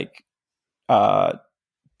market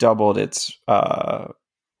doubled its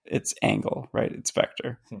angle, right? Its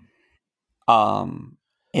vector.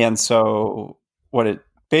 And so what it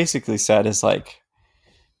basically said is like,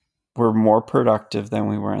 we're more productive than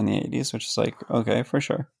we were in the 80s, which is like, okay, for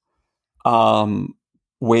sure.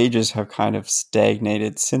 Wages have kind of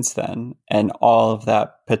stagnated since then, and all of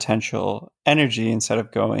that potential energy, instead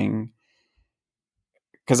of going,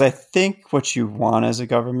 because I think what you want as a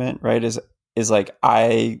government, right, is like,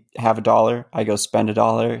 I have $1, I go spend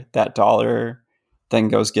 $1, that dollar then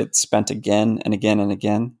get spent again and again and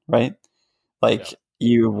again, right? Like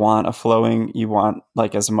you want you want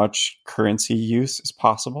like as much currency use as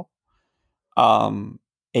possible.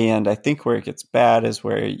 And I think where it gets bad is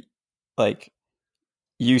where like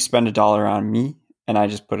you spend $1 on me and I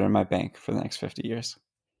just put it in my bank for the next 50 years,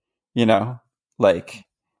 like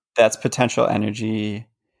that's potential energy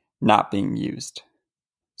not being used.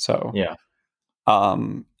 So,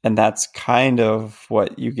 and that's kind of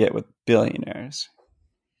what you get with billionaires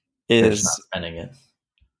is not spending it.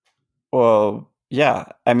 Well, yeah.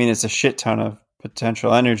 I mean, it's a shit ton of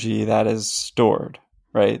potential energy that is stored,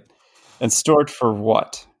 right? And stored for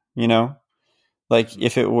what? Like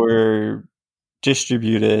if it were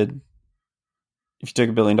distributed, if you took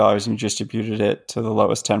 $1 billion and you distributed it to the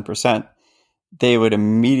lowest 10%, they would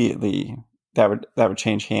immediately, that would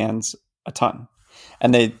change hands a ton.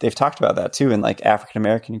 And they've talked about that too in like African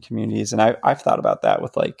American communities. And I've thought about that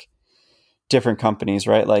with like different companies,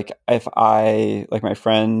 right? Like if my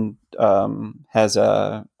friend has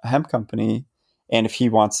a hemp company, and if he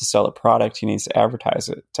wants to sell a product, he needs to advertise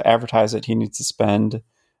it. To advertise it, he needs to spend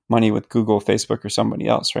money with Google, Facebook, or somebody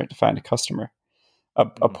else, right, to find a customer.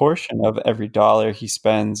 A portion of every dollar he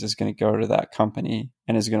spends is going to go to that company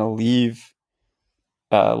and is going to leave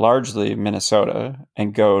largely Minnesota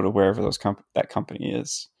and go to wherever that company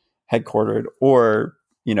is headquartered, or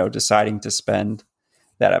deciding to spend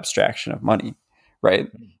that abstraction of money,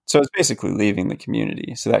 right? So it's basically leaving the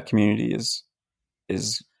community. So that community is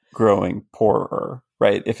growing poorer,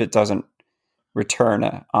 right? If it doesn't return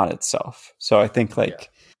on itself. So I think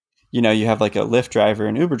you have like a Lyft driver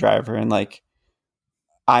and Uber driver, and like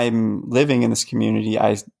I'm living in this community.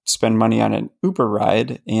 I spend money on an Uber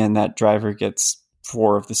ride, and that driver gets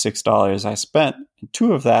 $4 of the $6 I spent. And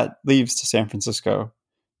 2 of that leaves to San Francisco,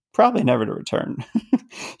 probably never to return.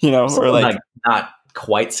 Or like not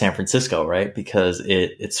quite San Francisco, right? Because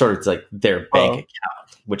it's sort of like their bank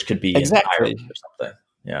account, which could be exactly in Ireland or something.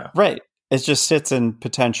 Yeah, right. It just sits in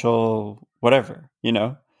potential whatever,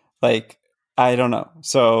 like I don't know.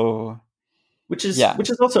 So which is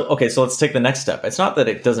also okay. So let's take the next step. It's not that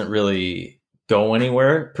it doesn't really go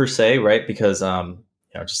anywhere per se, right? Because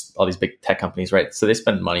just all these big tech companies, right? So they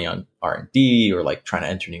spend money on R&D or like trying to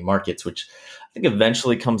enter new markets, which I think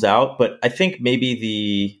eventually comes out. But I think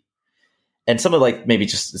maybe and some of like maybe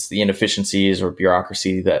just it's the inefficiencies or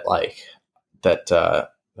bureaucracy that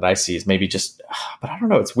that I see is maybe just, but I don't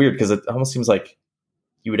know. It's weird because it almost seems like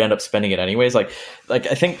you would end up spending it anyways. Like I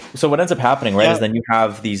think so. What ends up happening, right, is then you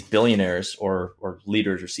have these billionaires or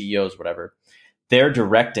leaders or CEOs, whatever. They're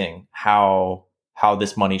directing how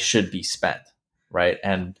this money should be spent, right?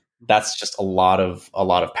 And that's just a lot of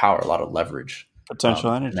power, a lot of leverage,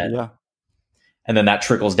 potential energy, and then that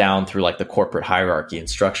trickles down through like the corporate hierarchy and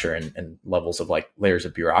structure and levels of like layers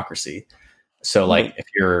of bureaucracy. So like if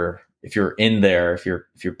you're in there, if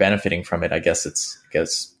you're benefiting from it, I guess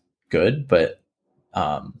it's good, but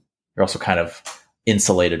you're also kind of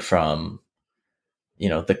insulated from,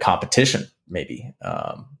 the competition, maybe.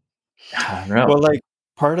 I don't know. Well, like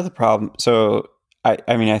part of the problem. So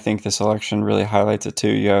I mean, I think this election really highlights it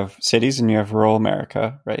too. You have cities and you have rural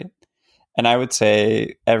America, right? And I would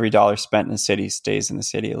say every dollar spent in a city stays in the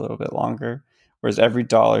city a little bit longer, whereas every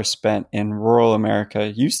dollar spent in rural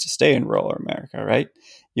America used to stay in rural America, right?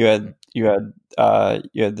 You had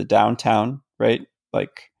the downtown, right?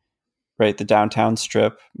 Like, right, the downtown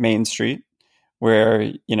strip, Main Street,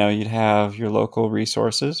 where you'd have your local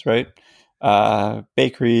resources, right?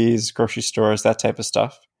 Bakeries, grocery stores, that type of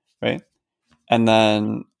stuff, right? And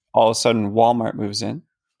then all of a sudden Walmart moves in,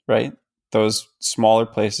 right? Those smaller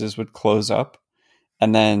places would close up.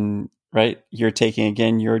 And then, right, you're taking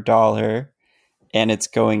again your dollar and it's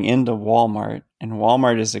going into Walmart, and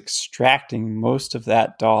Walmart is extracting most of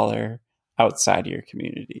that dollar outside of your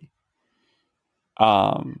community.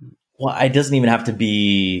 Well, it doesn't even have to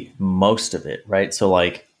be most of it, right? So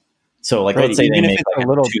like right, let's say even if it's like a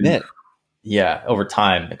little bit. Yeah, over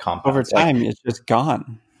time, it compounds. Over time, it's just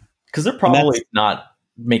gone. Because they're probably not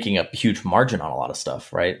making a huge margin on a lot of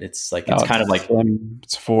stuff, right? It's like it's kind of like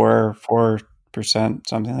it's 4%,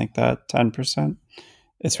 something like that, 10%.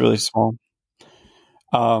 It's really small.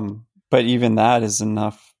 But even that is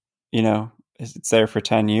enough. It's there for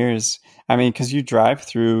 10 years. I mean, because you drive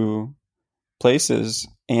through places,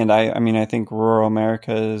 and I think rural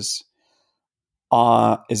America is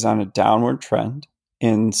on a downward trend,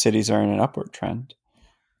 and cities are in an upward trend,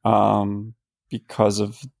 because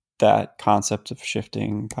of that concept of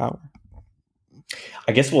shifting power.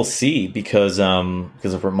 I guess we'll see because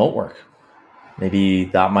of remote work. Maybe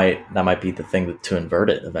that might be the thing to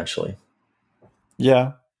invert it eventually.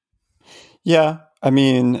 Yeah. I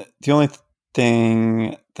mean, the only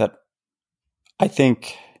thing that I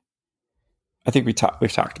think we've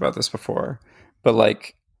talked about this before, but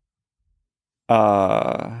like,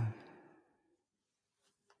 I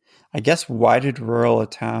guess why did rural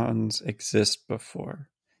towns exist before?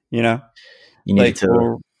 You need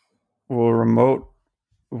to. Will remote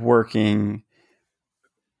working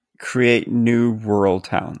create new rural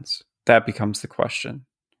towns? That becomes the question.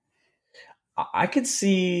 I could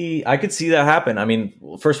see that happen. I mean,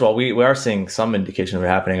 first of all, we are seeing some indication of it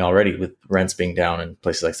happening already with rents being down in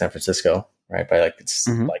places like San Francisco, right? By like it's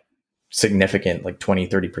like significant, like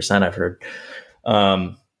 20-30%, I've heard.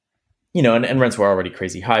 And rents were already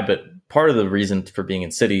crazy high, but part of the reason for being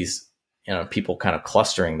in cities, people kind of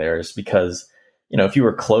clustering there is because, if you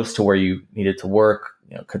were close to where you needed to work,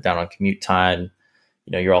 cut down on commute time,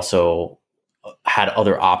 you're also had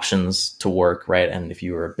other options to work, right? And if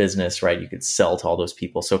you were a business, right, you could sell to all those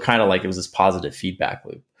people. So kind of like it was this positive feedback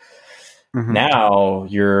loop. Mm-hmm. Now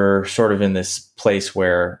you're sort of in this place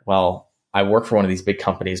where, well, I work for one of these big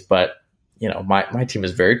companies, but my team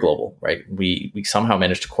is very global, right? We somehow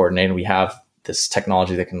managed to coordinate, and we have this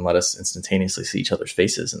technology that can let us instantaneously see each other's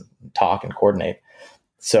faces and talk and coordinate.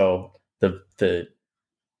 So the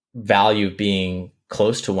value of being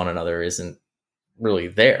close to one another isn't really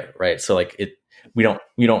there, right? So like we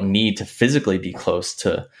don't need to physically be close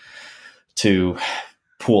to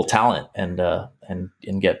pool talent and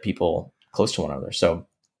get people close to one another. So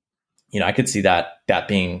I could see that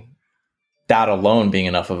alone being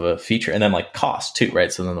enough of a feature, and then like cost too,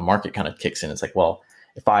 right? So then the market kind of kicks in. It's like, well,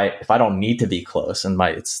 if I don't need to be close and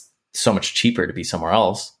it's so much cheaper to be somewhere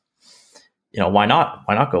else, why not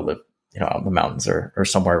go live out in the mountains or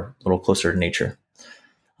somewhere a little closer to nature,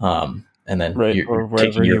 and then or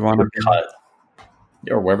wherever you want to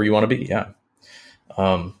be, or wherever you want to be. Yeah.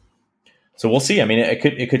 So we'll see. I mean,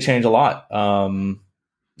 it could change a lot.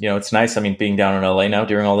 It's nice. I mean, being down in LA now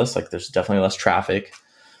during all this, like there's definitely less traffic.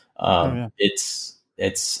 It's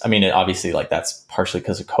I mean, obviously like that's partially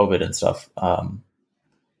because of COVID and stuff.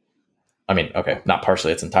 I mean, okay, not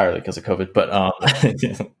partially, it's entirely because of COVID, but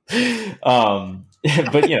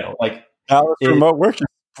but like remote work just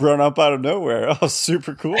run up out of nowhere. Oh,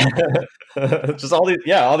 super cool. Just all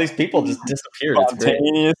these people just disappeared.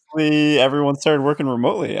 Spontaneously, everyone started working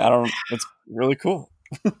remotely. It's really cool.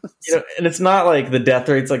 And it's not like the death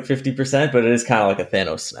rate's like 50%, but it is kind of like a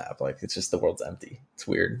Thanos snap. Like it's just the world's empty. It's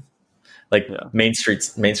weird. Like Main Street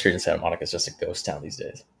in Santa Monica is just a ghost town these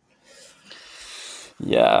days.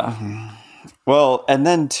 Yeah. Well, and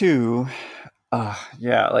then too,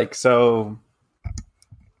 like so.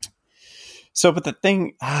 So, but the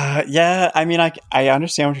thing, I mean, I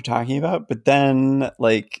understand what you're talking about, but then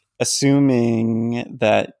like assuming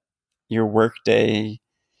that your workday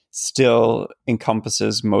still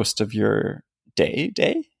encompasses most of your day,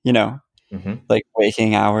 like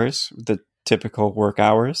waking hours, the typical work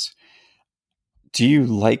hours. Do you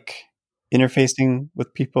like interfacing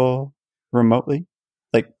with people remotely?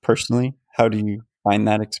 Like personally, how do you find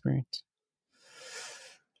that experience?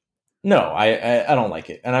 No, I don't like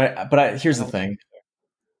it. But here's the thing.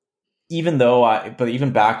 Even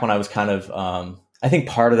back when I was kind of, I think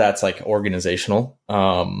part of that's like organizational,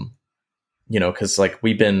 because like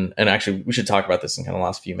we've been, and actually we should talk about this in kind of the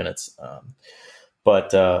last few minutes.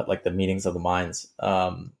 But like the meetings of the minds.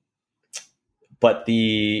 But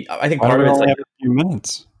I think part of it's like a few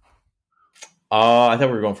minutes. I thought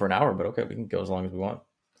we were going for an hour, but okay, we can go as long as we want.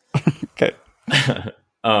 Okay.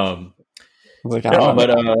 I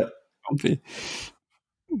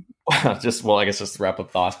guess just to wrap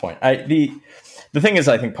up the last point. The thing is,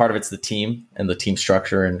 I think part of it's the team and the team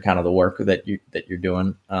structure and kind of the work that you're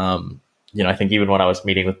doing. I think even when I was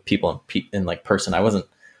meeting with people in like person, I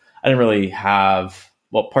didn't really have,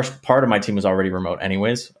 part of my team was already remote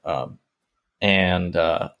anyways. And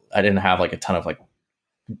I didn't have like a ton of like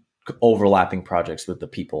overlapping projects with the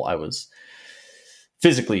people I was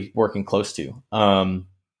physically working close to.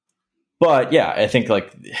 But yeah, I think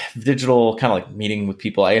like digital kind of like meeting with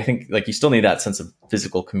people, I think like you still need that sense of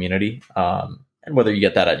physical community. And whether you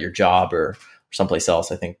get that at your job or someplace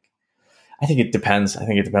else, I think it depends. I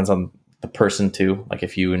think it depends on the person too. Like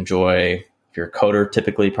if you're a coder,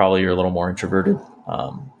 typically probably you're a little more introverted.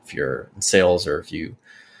 If you're in sales or if you,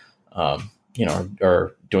 or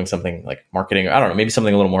doing something like marketing, I don't know, maybe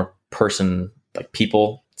something a little more like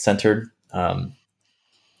people centered.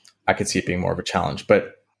 I could see it being more of a challenge,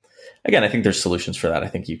 but again, I think there's solutions for that. I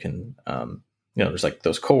think you can, there's like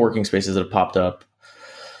those co-working spaces that have popped up.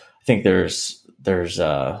 I think there's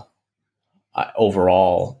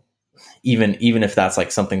overall, even if that's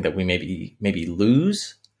like something that we maybe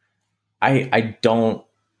lose, I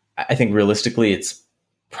think realistically it's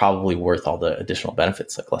probably worth all the additional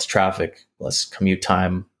benefits, like less traffic, less commute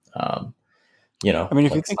time. I mean,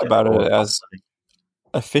 if you think about it as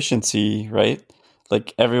efficiency, right?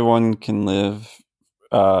 Like everyone can live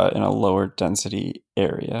in a lower density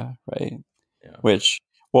area, right? Yeah.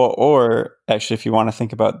 Or actually, if you want to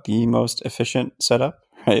think about the most efficient setup,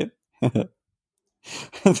 right?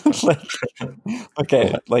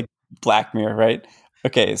 Like Black Mirror, right?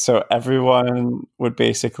 Okay, so everyone would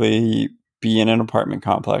basically be in an apartment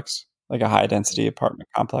complex, like a high density apartment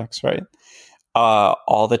complex, right?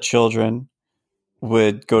 All the children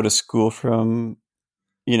would go to school from,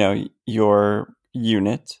 your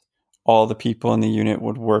unit. All the people in the unit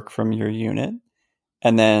would work from your unit.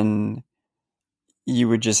 And then you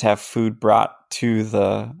would just have food brought to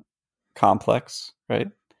the complex, right?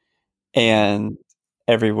 And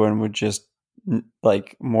everyone would just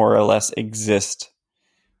like more or less exist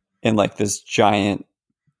in like this giant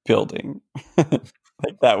building.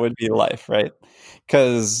 Like that would be life, right?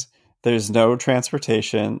 Because there's no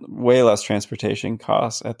transportation, way less transportation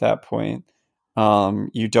costs at that point.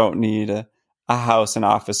 You don't need a house, an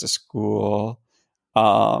office, a school,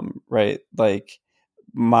 right? Like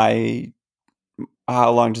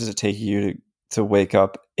how long does it take you to wake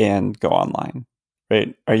up and go online,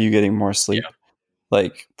 right? Are you getting more sleep? Yeah.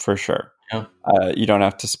 Like for sure. Yeah. You don't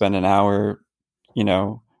have to spend an hour,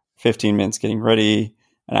 15 minutes getting ready,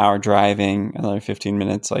 an hour driving, another 15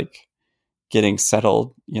 minutes like getting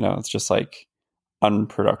settled. It's just like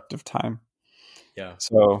unproductive time. Yeah.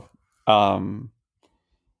 So,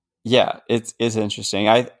 yeah, it's interesting.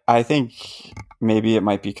 I think maybe it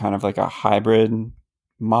might be kind of like a hybrid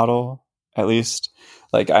model, at least.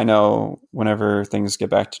 Like I know whenever things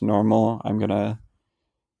get back to normal,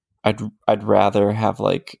 I'd rather have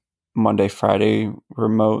like Monday, Friday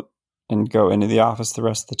remote and go into the office the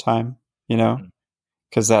rest of the time,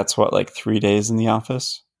 because that's what, like 3 days in the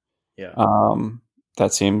office. Yeah.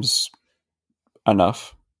 That seems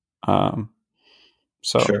enough.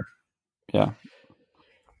 So sure. Yeah.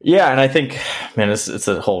 Yeah. And I think, man, it's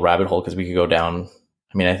a whole rabbit hole because we could go down.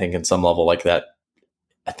 I mean, I think in some level like that,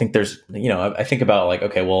 I think there's, I think about like,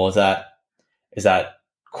 okay, well, is that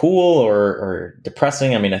cool or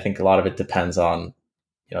depressing? I mean, I think a lot of it depends on,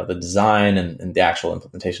 the design and the actual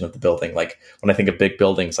implementation of the building. Like when I think of big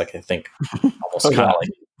buildings, like I think almost kind of like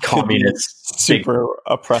communist, super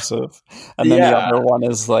oppressive, and then the other one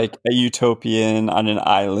is like a utopian on an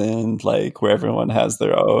island, like where everyone has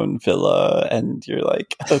their own villa, and you're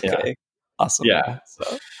like, okay, awesome. Yeah.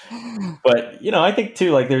 So, but I think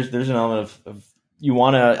too, like there's an element of you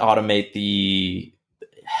want to automate the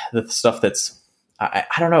stuff that's I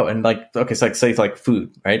don't know, and like okay, so like say like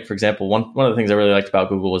food, right? For example, one of the things I really liked about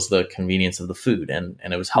Google was the convenience of the food, and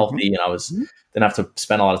it was healthy, and I didn't have to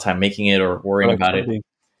spend a lot of time making it or worrying about it.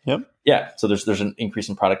 Yep. Yeah. So there's an increase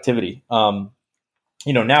in productivity. Now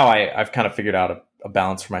I've kind of figured out a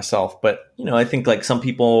balance for myself, but I think like some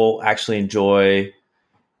people actually enjoy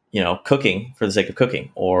cooking for the sake of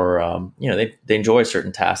cooking, or they enjoy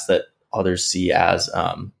certain tasks that others see as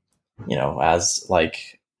as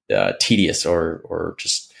like tedious or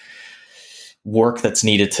just work that's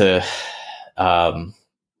needed to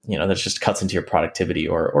that just cuts into your productivity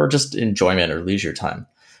or just enjoyment or leisure time.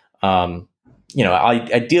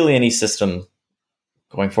 Ideally any system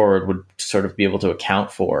going forward would sort of be able to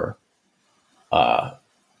account for the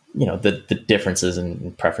differences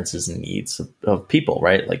and preferences and needs of people,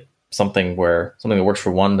 right? Like something that works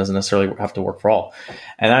for one doesn't necessarily have to work for all.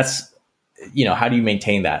 And that's, how do you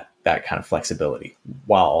maintain that kind of flexibility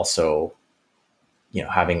while also,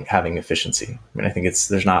 having efficiency? I mean, I think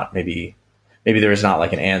there's not maybe there is not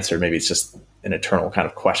like an answer. Maybe it's just an eternal kind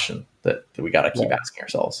of question that we got to keep asking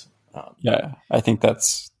ourselves. I think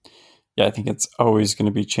it's always going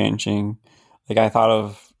to be changing. Like I thought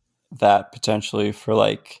of that potentially for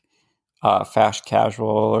like fast casual,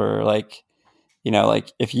 or like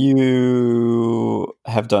like if you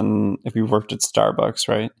worked at Starbucks,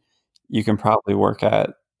 right, you can probably work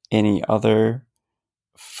at any other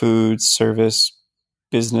food service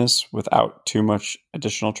business without too much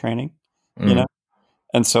additional training,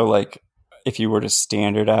 and so like if you were to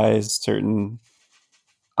standardize certain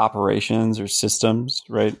operations or systems,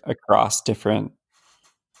 right, across different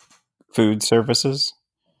food services,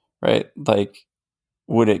 right, like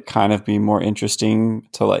would it kind of be more interesting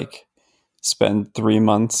to like spend 3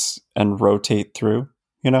 months and rotate through,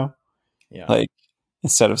 like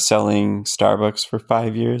instead of selling Starbucks for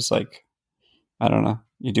 5 years, like I don't know,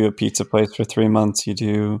 you do a pizza place for 3 months, you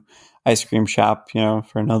do ice cream shop,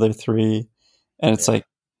 for another 3, and it's like,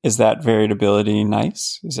 is that variability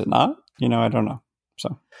nice? Is it not? I don't know.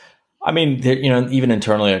 So I mean, even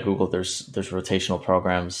internally at Google, there's rotational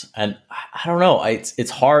programs, and I don't know. It's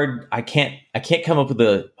hard. I can't come up with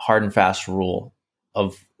a hard and fast rule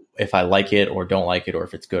of if I like it or don't like it, or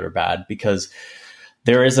if it's good or bad, because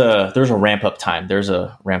there's a ramp up time. There's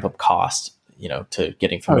a ramp up cost, to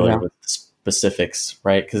getting familiar with specifics,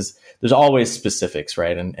 right? Because there's always specifics,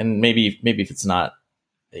 right? And maybe if it's not,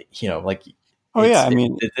 like. I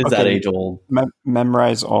mean, it's that age old.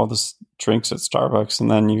 Memorize all the drinks at Starbucks, and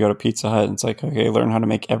then you go to Pizza Hut, and it's like, okay, learn how to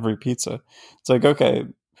make every pizza. It's like, okay,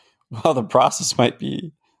 well, the process might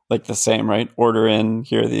be like the same, right? Order in,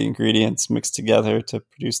 here are the ingredients mixed together to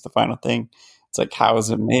produce the final thing. It's like, how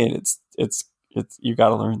is it made? It's you got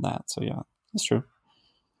to learn that. So yeah, that's true.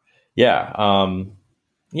 Yeah,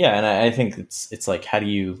 and I think it's like, how do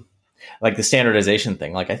you, like the standardization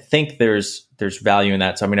thing? Like I think there's value in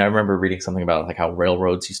that. So I mean, I remember reading something about like how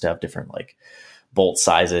railroads used to have different like bolt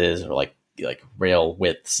sizes or like rail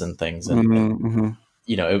widths and things, and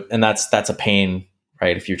and that's a pain,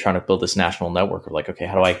 right? If you're trying to build this national network of like, okay,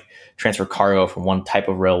 how do I transfer cargo from one type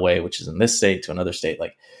of railway, which is in this state, to another state?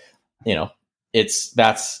 Like,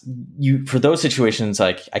 for those situations,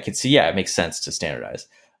 like I could see, it makes sense to standardize.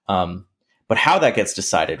 But how that gets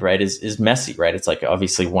decided, right, is messy, right? It's like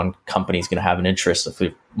obviously one company is going to have an interest. If we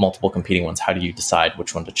have multiple competing ones, how do you decide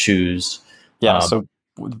which one to choose? Yeah. So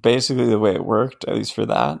basically, the way it worked, at least for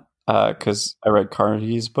that, because I read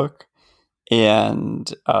Carnegie's book,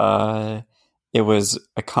 and it was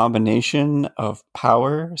a combination of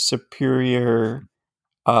power, superior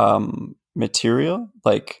material,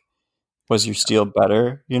 like was your steel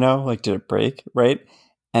better? Like did it break, right?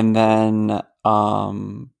 And then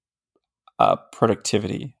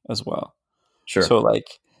productivity as well. Sure. So like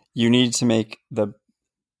you need to make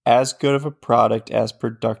as good of a product, as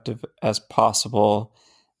productive as possible,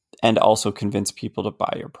 and also convince people to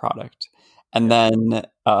buy your product. And then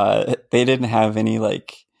they didn't have any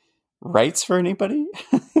like rights for anybody.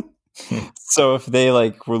 So if they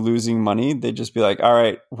like were losing money, they'd just be like, all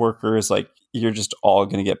right, workers, like you're just all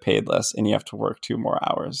going to get paid less and you have to work 2 more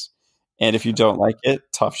hours. And if you don't like it,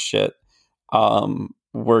 tough shit.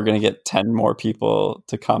 We're going to get 10 more people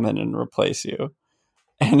to come in and replace you.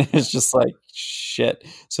 And it's just like, shit.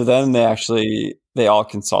 So then they all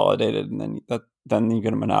consolidated, and then then you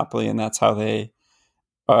get a monopoly, and that's how they,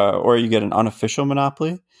 or you get an unofficial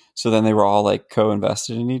monopoly. So then they were all like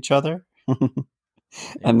co-invested in each other.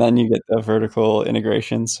 And then you get the vertical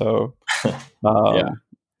integration. So, Yeah.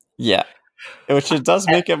 yeah, which it does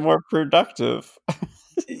make it more productive.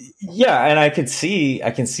 Yeah, and I can see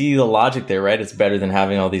the logic there, right? It's better than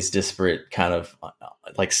having all these disparate kind of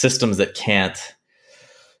like systems that can't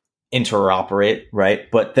interoperate, right?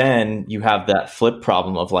 But then you have that flip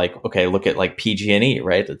problem of like, okay, look at like PG&E,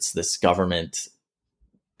 right? It's this government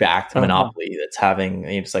backed monopoly that's having,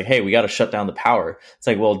 it's like, hey, we got to shut down the power. It's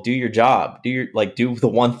like, well, do your job, do the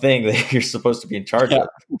one thing that you're supposed to be in charge of.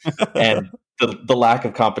 And the lack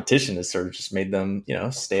of competition has sort of just made them,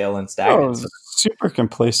 stale and stagnant. Super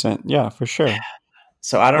complacent. Yeah, for sure.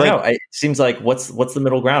 So I don't know. It seems like what's the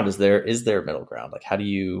middle ground? Is there a middle ground? Like,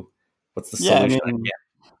 what's the solution?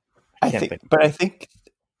 I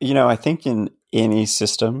think in any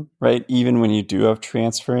system, right? Even when you do have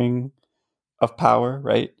transferring of power,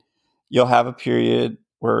 right? You'll have a period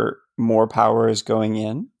where more power is going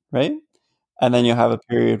in, right? And then you'll have a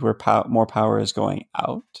period where more power is going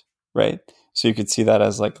out, right? So you could see that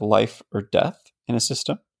as like life or death in a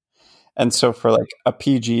system. And so for like a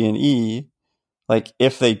PG&E, like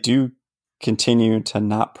if they do continue to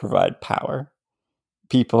not provide power,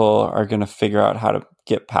 people are going to figure out how to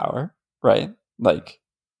get power, right? Like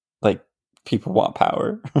people want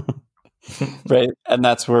power, right? And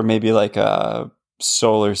that's where maybe like a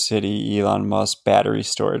Solar City, Elon Musk battery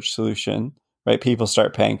storage solution, right? People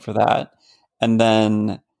start paying for that. And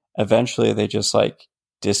then eventually they just like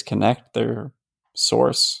disconnect their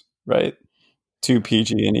source, right, to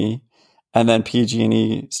PG&E. And then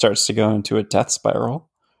PG&E starts to go into a death spiral,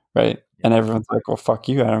 right? And everyone's like, well, fuck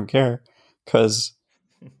you. I don't care because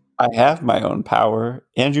I have my own power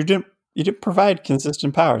and you didn't provide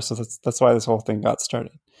consistent power. So that's why this whole thing got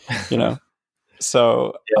started,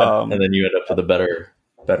 So, and then you end up with a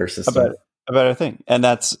better system, a better thing. And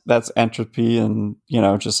that's entropy and,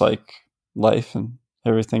 just like life and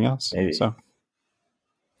everything else. Maybe. So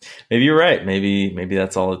maybe you're right. Maybe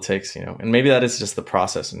that's all it takes, and maybe that is just the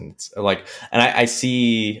process. And it's like, and I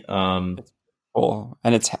see, it's cool.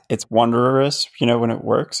 And it's wondrous, when it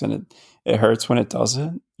works, and it hurts when it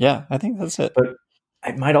doesn't. Yeah, I think that's it. But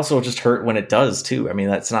it might also just hurt when it does too. I mean,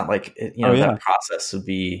 that's not like, that process would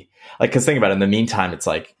be like, cause think about it. In the meantime, it's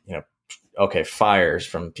like, okay, fires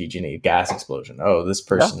from PG&E, gas explosion. Oh, this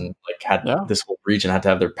person this whole region had to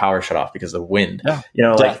have their power shut off because of wind.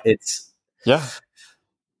 Yeah. Like it's, yeah.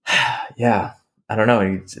 I don't know.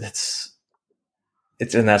 It's,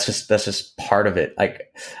 and that's just part of it.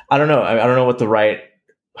 Like, I don't know. I don't know what the right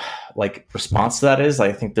like response to that is.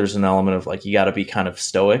 I think there's an element of like, you got to be kind of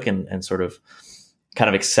stoic and sort of kind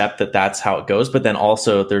of accept that that's how it goes. But then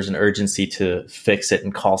also there's an urgency to fix it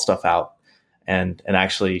and call stuff out and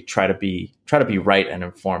actually try to be right and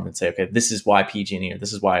informed and say, okay, this is why PG&E, or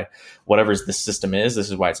this is why whatever this system is, this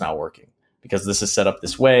is why it's not working, because this is set up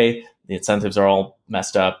this way. The incentives are all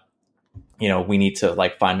messed up. We need to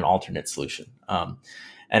like find an alternate solution. And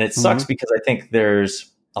it sucks because I think there's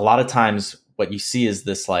a lot of times what you see is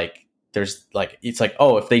this, like, there's like, it's like,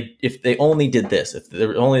 oh, if they only did this, if there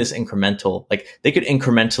were only this incremental, like they could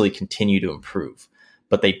incrementally continue to improve,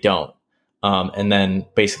 but they don't. And then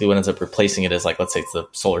basically what ends up replacing it is like, let's say it's the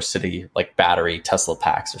Solar City, like battery Tesla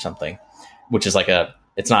packs or something, which is like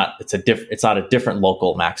it's not a different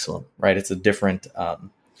local maximum, right? It's a different,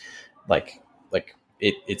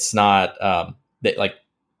 it's not, like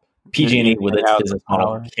PG&E with its business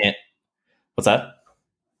model can't, what's that?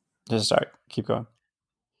 Just sorry, keep going.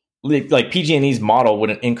 Like PG&E's model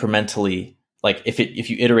wouldn't incrementally, like if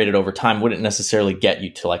you iterate it over time, wouldn't necessarily get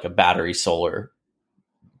you to like a battery solar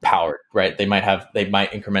powered, right? They might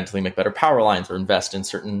incrementally make better power lines or invest in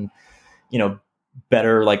certain,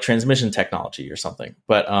 better like transmission technology or something.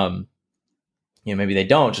 But, maybe they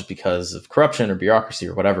don't, just because of corruption or bureaucracy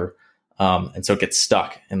or whatever. And so it gets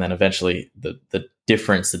stuck. And then eventually the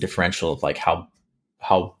differential of like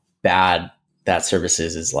how bad that service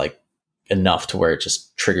is like enough to where it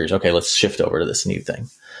just triggers, okay, let's shift over to this new thing.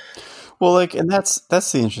 Well, like, and that's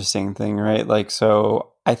the interesting thing, right? Like,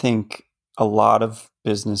 so I think a lot of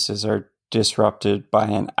businesses are disrupted by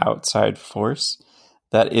an outside force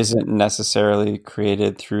that isn't necessarily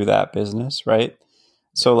created through that business, right?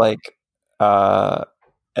 So like, do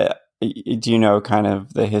you know kind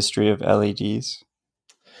of the history of LEDs?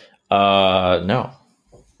 No.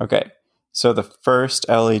 Okay. So the first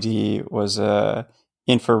LED was a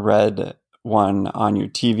infrared one on your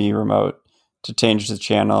TV remote to change the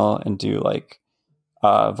channel and do like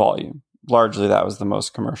volume, largely that was the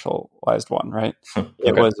most commercialized one, right? Okay.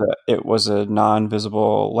 It was a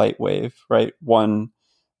non-visible light wave, right? One,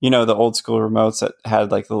 the old school remotes that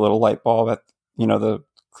had like the little light bulb at, the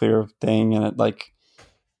clear thing, and it like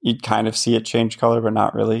you'd kind of see it change color, but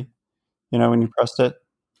not really, when you pressed it.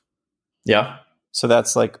 Yeah. So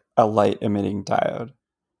that's like a light emitting diode.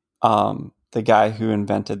 The guy who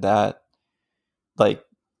invented that, like,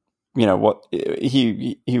 what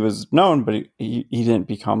he was known, but he didn't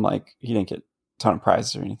become like, he didn't get a ton of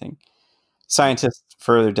prizes or anything. Scientists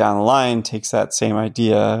further down the line takes that same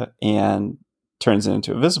idea and turns it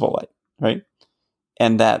into a visible light, right?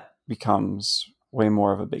 And that becomes way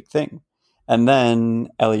more of a big thing. And then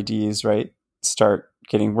LEDs, right, start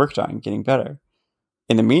getting worked on, getting better.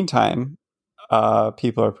 In the meantime,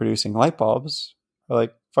 people are producing light bulbs. They're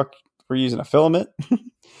like, fuck, we're using a filament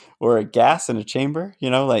or a gas in a chamber,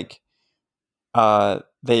 like they're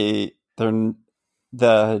the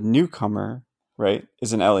newcomer, right,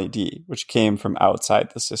 is an LED, which came from outside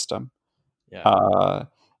the system. Yeah.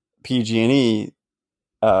 PG&E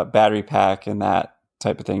battery pack and that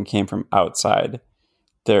type of thing came from outside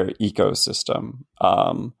their ecosystem.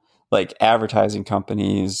 Like advertising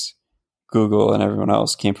companies, Google and everyone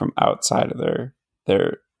else came from outside of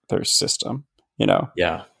their system,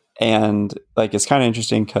 Yeah. And like it's kind of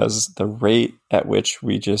interesting because the rate at which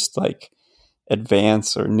we just like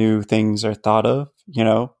advance or new things are thought of,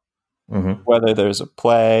 Mm-hmm. whether there's a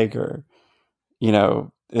plague or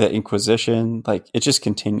the Inquisition, like it just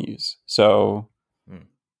continues. So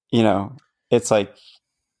it's like,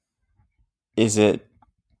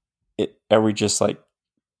 are we just like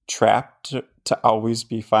trapped to always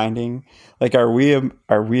be finding, like, are we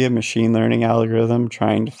a machine learning algorithm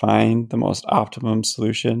trying to find the most optimum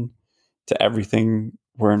solution to everything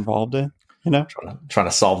we're involved in, Trying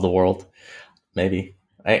to solve the world, maybe.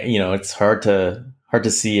 It's hard to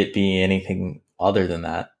see it being anything other than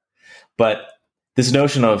that. But this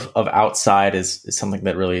notion of outside is something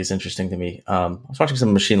that really is interesting to me. I was watching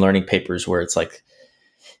some machine learning papers where it's like,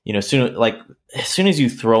 as soon as you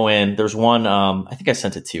throw in, there's one, I think I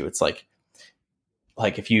sent it to you. It's like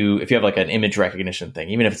if you have like an image recognition thing,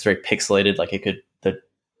 even if it's very pixelated, like the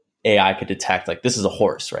AI could detect like this is a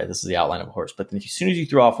horse, right? This is the outline of a horse. But then as soon as you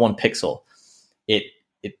throw off one pixel,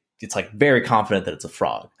 it's like very confident that it's a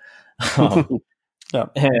frog. Yeah.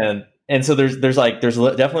 And so there's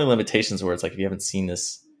definitely limitations where it's like if you haven't seen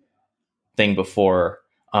this thing before,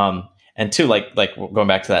 and two, like going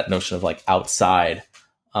back to that notion of like outside,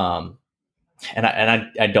 and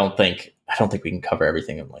I don't think we can cover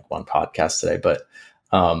everything in like one podcast today, but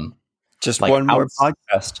just like one more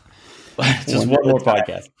podcast, just one more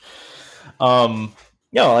podcast.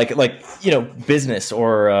 Business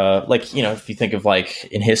or if you think of like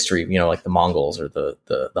in history, like the Mongols or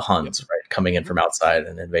the Huns, right, coming in from outside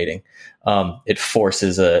and invading, it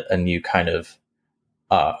forces a new kind of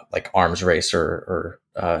like arms race or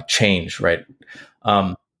change, right?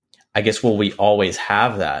 I guess will we always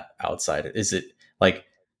have that outside? Is it like,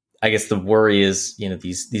 I guess the worry is,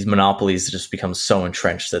 these monopolies just become so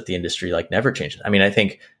entrenched that the industry like never changes. I mean, I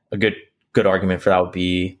think a good argument for that would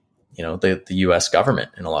be, the U.S.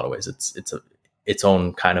 government in a lot of ways. It's its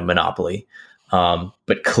own kind of monopoly,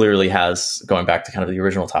 but clearly has, going back to kind of the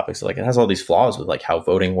original topic, so like it has all these flaws with like how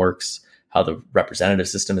voting works, how the representative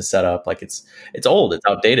system is set up. Like it's old, it's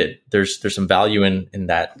outdated. There's some value in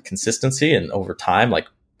that consistency, and over time, like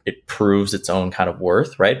it proves its own kind of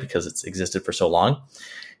worth, right? Because it's existed for so long.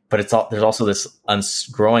 But there's also this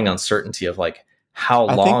growing uncertainty of like how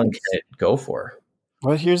long can it go for?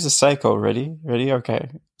 Well, here's the cycle. Ready? Okay.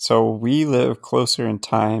 So we live closer in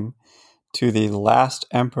time to the last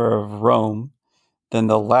emperor of Rome than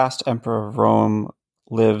the last emperor of Rome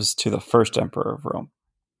lives to the first emperor of Rome.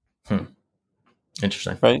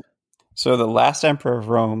 Interesting. Right? So the last emperor of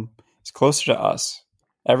Rome is closer to us.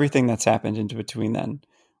 Everything that's happened in between then,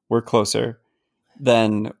 we're closer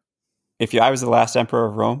than if I was the last emperor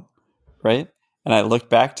of Rome, right? And I looked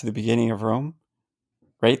back to the beginning of Rome,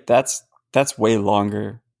 right? That's way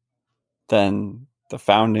longer than the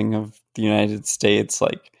founding of the United States,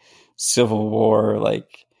 like Civil War,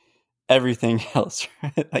 like everything else,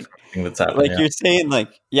 right? Like that's happening, like you're saying,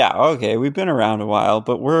 like, yeah, okay, we've been around a while,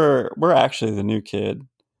 but we're actually the new kid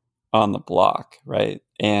on the block, right?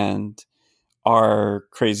 And our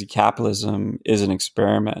crazy capitalism is an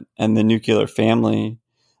experiment, and the nuclear family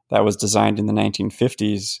that was designed in the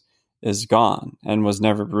 1950s is gone and was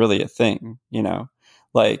never really a thing,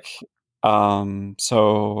 like,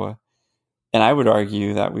 so, and I would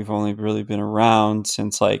argue that we've only really been around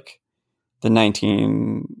since like the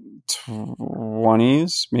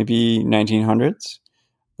 1920s, maybe 1900s.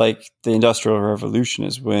 Like the Industrial Revolution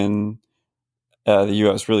is when the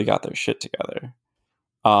U.S. really got their shit together.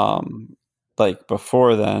 Like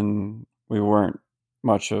before then, we were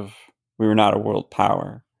not a world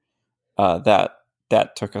power.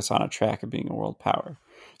 That took us on a track of being a world power.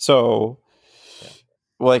 So,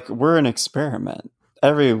 like, we're an experiment.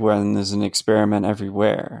 Everyone is an experiment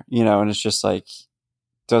everywhere, and it's just like,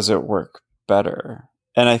 does it work better?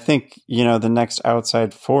 And I think, the next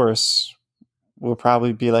outside force will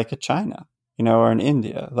probably be like a China, or an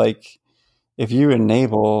India. Like, if you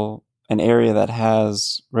enable an area that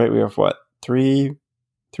has, right, we have what,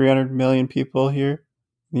 300 million people here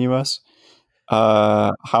in the US.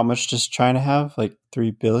 How much does China have? Like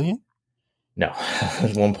 3 billion? No,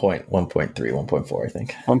 1.3, 1.4, I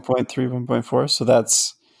think. 1.3, 1.4. So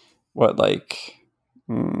that's what, like,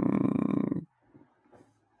 am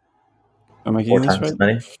I getting this right?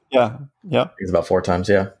 Many? Yeah. Yeah. It's about 4 times.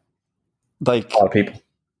 Yeah. Like, a lot of people.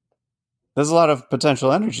 There's a lot of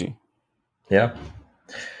potential energy. Yeah.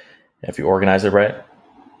 If you organize it right.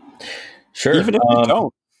 Sure. Even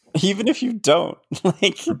if you don't,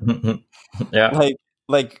 like, yeah.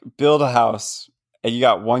 Like build a house and you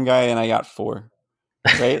got one guy and I got 4,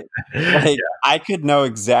 right? Like, I could know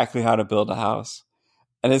exactly how to build a house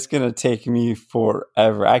and it's going to take me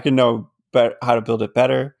forever. I can know how to build it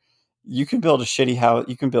better. You can build a shitty house.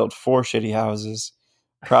 You can build 4 shitty houses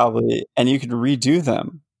probably, and you can redo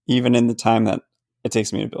them even in the time that it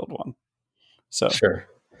takes me to build one. So sure.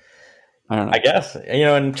 I don't know. I guess,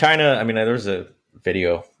 in China, I mean, there was a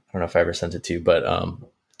video, I don't know if I ever sent it to you, but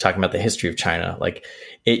talking about the history of China. Like,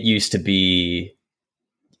 it used to be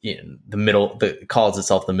it calls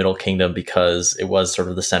itself the Middle Kingdom because it was sort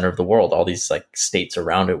of the center of the world. All these like states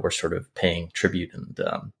around it were sort of paying tribute, and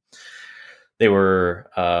they were,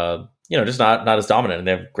 just not as dominant. And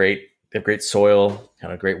they have great soil,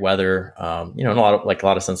 kind of great weather. In a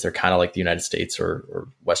lot of sense, they're kind of like the United States or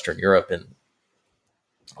Western Europe in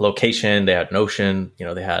location. They had an ocean.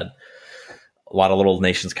 They had a lot of little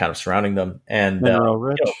nations kind of surrounding them, and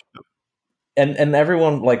rich. And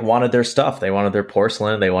everyone like wanted their stuff. They wanted their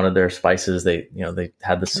porcelain. They wanted their spices. They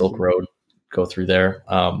had the Silk Road go through there.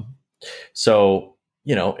 So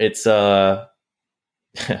it's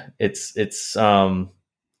it's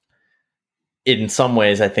in some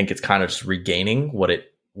ways, I think it's kind of just regaining where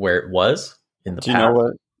it was in the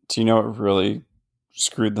past. Do you know what really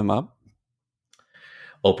screwed them up?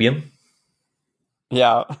 Opium.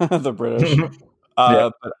 Yeah, the British.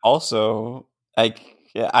 But also, I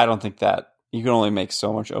don't think that you can only make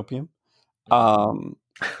so much opium. You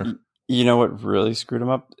know what really screwed them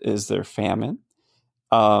up is their famine.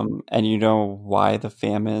 And you know why the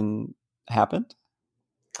famine happened?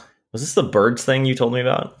 Was this the birds thing you told me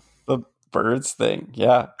about? The birds thing,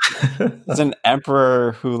 yeah. It's an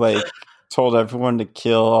emperor who like told everyone to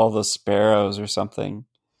kill all the sparrows or something,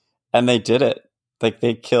 and they did it. Like,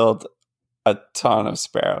 they killed a ton of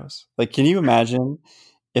sparrows. Like, can you imagine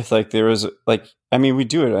if like there was like, I mean, we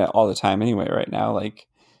do it all the time anyway right now. Like,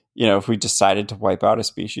 if we decided to wipe out a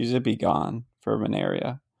species, it'd be gone from an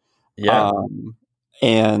area. Yeah.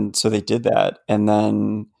 And so they did that, and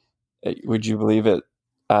then would you believe it?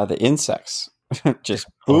 The insects just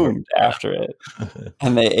boomed after it,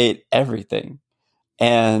 and they ate everything,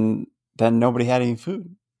 and then nobody had any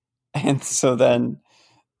food, and so then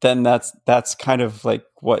that's kind of like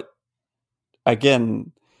what.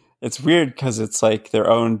 Again, it's weird because it's like their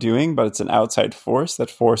own doing, but it's an outside force that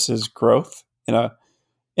forces growth in a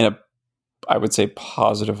I would say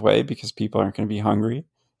positive way, because people aren't going to be hungry.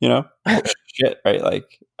 Shit, right?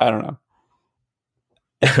 Like, I don't know.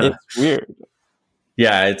 It's weird.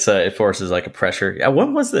 Yeah, it forces like a pressure. Yeah,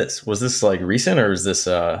 when was this? Was this like recent, or is this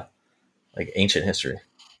like ancient history?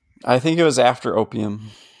 I think it was after opium.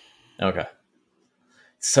 Okay.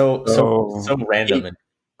 So random and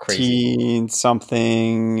crazy.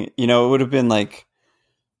 Something, it would have been like,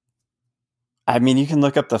 I mean, you can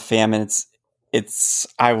look up the famine. This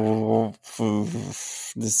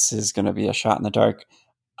is going to be a shot in the dark.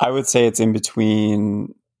 I would say it's in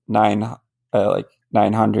between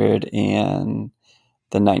 900 and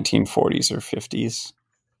the 1940s or 50s.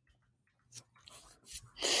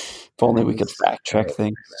 If only we could fact check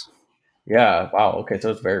things. Yeah. Wow. Okay. So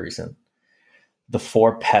it's very recent. The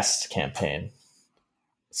 4 Pests campaign: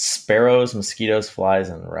 sparrows, mosquitoes, flies,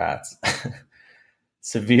 and rats.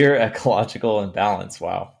 Severe ecological imbalance.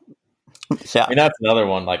 Wow. Yeah. I mean, that's another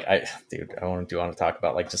one. Like, I want to talk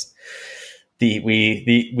about like just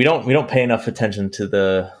we don't pay enough attention to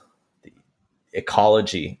the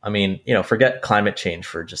ecology. I mean, forget climate change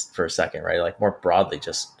for a second, right? Like, more broadly,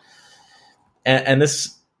 just and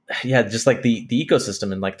this, just like the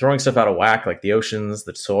ecosystem, and like throwing stuff out of whack, like the oceans,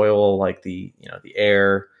 the soil, like the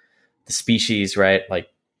air, the species, right? Like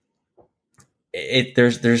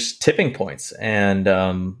there's tipping points, and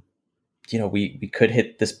we could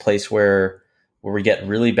hit this place where we get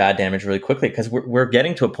really bad damage really quickly, because we're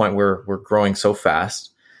getting to a point where we're growing so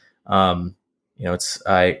fast. It's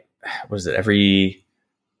what is it, every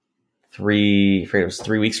I forget, it was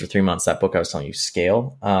 3 weeks or 3 months, that book I was telling you,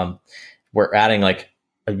 Scale. We're adding like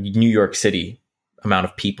a New York City amount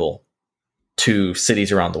of people to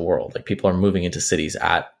cities around the world. Like people are moving into cities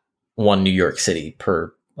at one New York City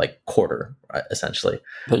per like quarter, essentially.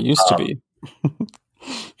 That used to be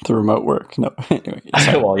the remote work. No, anyway.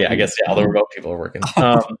 Well, yeah, I guess all the remote people are working.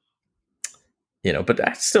 But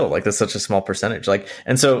that's still like that's such a small percentage. Like,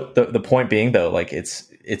 and so the point being though, like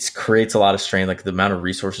it's creates a lot of strain. Like the amount of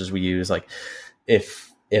resources we use. Like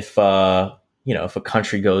if a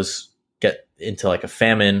country get into like a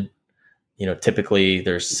famine, typically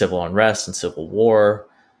there's civil unrest and civil war,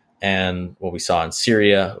 and what we saw in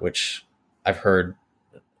Syria, which I've heard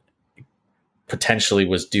potentially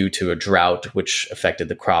was due to a drought, which affected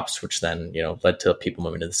the crops, which then, led to people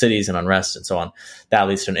moving to the cities and unrest and so on. That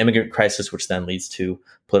leads to an immigrant crisis, which then leads to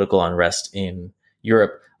political unrest in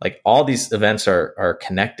Europe. Like all these events are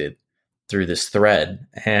connected through this thread,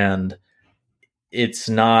 and it's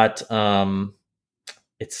not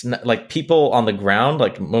like people on the ground,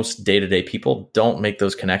 like most day-to-day people, don't make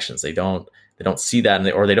those connections. They don't see that,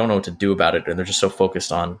 or they don't know what to do about it, and they're just so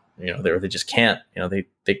focused on, they just can't,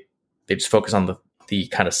 they just focus on the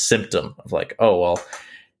kind of symptom of like, oh, well,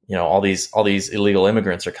 all these illegal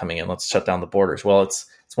immigrants are coming in, let's shut down the borders. Well, it's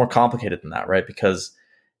more complicated than that, right? Because,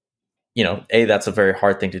 that's a very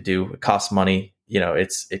hard thing to do. It costs money.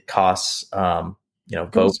 It costs,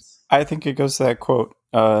 votes. I think it goes to that quote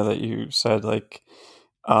that you said, like,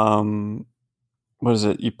 what is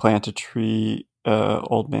it? You plant a tree,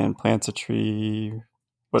 old man plants a tree.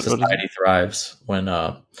 Society thrives when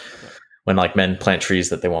like men plant trees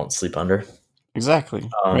that they won't sleep under. Exactly.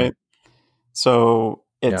 Right. So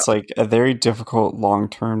it's like a very difficult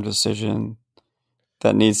long-term decision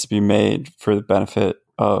that needs to be made for the benefit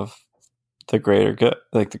of the greater good,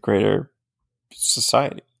 like the greater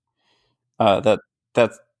society.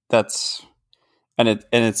 That's and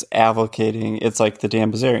it's advocating. It's like the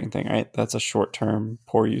Dan Bilzerian thing, right? That's a short-term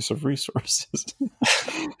poor use of resources. We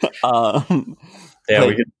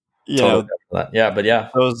could.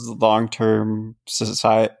 Those long-term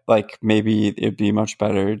society, like maybe it'd be much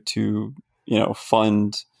better to,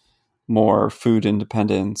 fund more food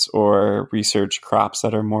independence or research crops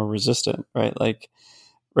that are more resistant, right? Like,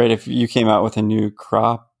 right. If you came out with a new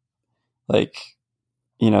crop, like,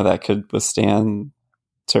 that could withstand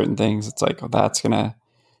certain things, it's like, oh, that's going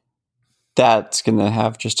to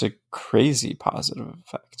have just a crazy positive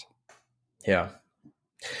effect. Yeah.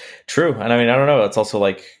 True. And I mean, I don't know. It's also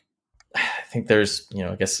like, I think there's,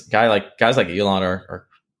 I guess guys like Elon are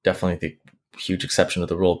definitely the huge exception to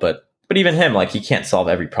the rule, but even him, like, he can't solve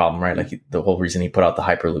every problem, right? Like the whole reason he put out the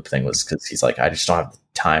Hyperloop thing was because he's like, I just don't have the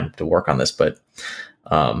time to work on this. But,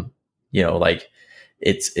 like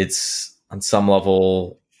it's on some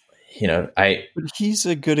level, but he's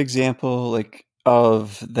a good example, like,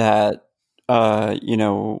 of that,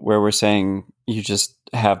 where we're saying you just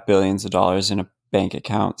have billions of dollars in a bank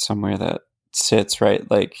account somewhere that sits,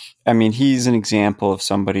 right? Like, I mean, he's an example of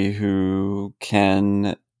somebody who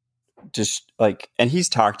can just like, and he's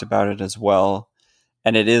talked about it as well,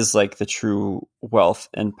 and it is like the true wealth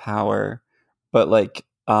and power. But like,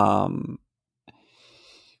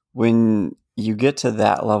 when you get to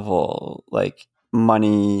that level, like,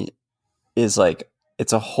 money is like,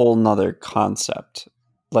 it's a whole nother concept.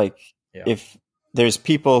 Like, if there's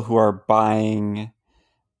people who are buying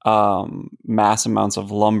mass amounts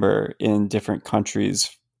of lumber in different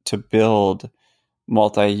countries to build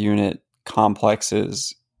multi-unit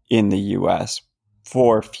complexes in the US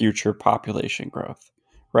for future population growth,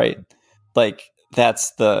 right? Like,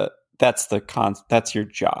 that's your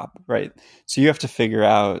job, right? So you have to figure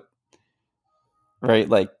out, right,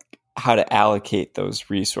 like, how to allocate those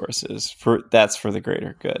resources for the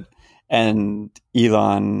greater good. And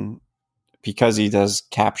Elon, because he does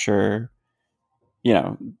capture,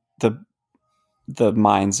 the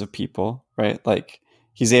minds of people, right? Like,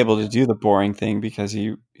 he's able to do the boring thing because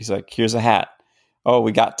he's like, here's a hat. Oh,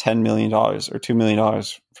 we got $10 million or $2 million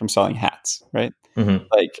from selling hats, right? Mm-hmm.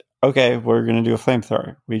 Like, okay, we're going to do a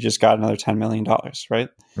flamethrower. We just got another $10 million, right?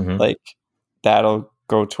 Mm-hmm. Like, that'll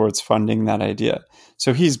go towards funding that idea.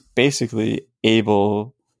 So he's basically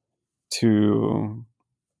able to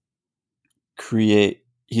create,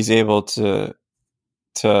 he's able to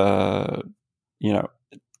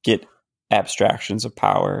get abstractions of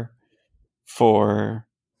power for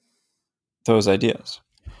those ideas.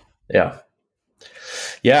 Yeah.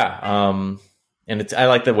 Yeah. And I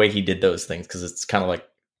like the way he did those things because it's kind of like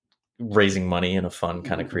raising money in a fun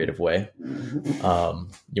kind of creative way.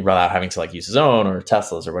 Without having to like use his own or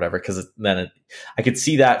Tesla's or whatever. Cause I could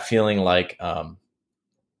see that feeling like,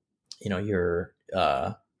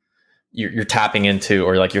 you're tapping into,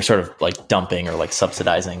 or like you're sort of like dumping or like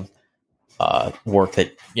subsidizing work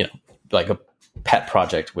that, like a pet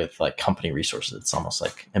project with like company resources. It's almost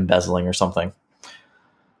like embezzling or something.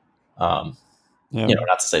 Not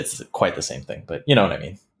to say it's quite the same thing, but you know what I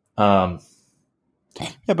mean?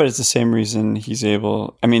 Yeah, but it's the same reason he's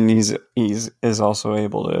able. I mean, he's is also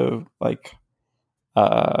able to like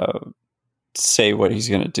say what he's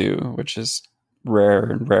going to do, which is rare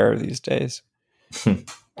and rare these days.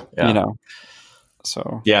 Yeah.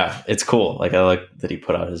 So yeah, it's cool. Like I like that he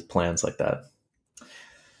put out his plans like that.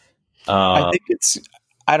 I think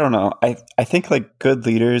I don't know. I think like good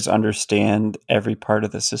leaders understand every part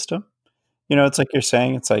of the system. It's like you're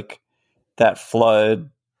saying, it's like that flood,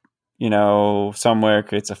 somewhere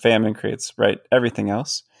creates a famine, creates everything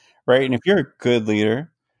else. Right. And if you're a good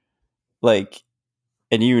leader, like,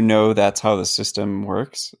 and that's how the system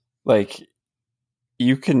works, like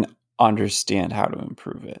you can understand how to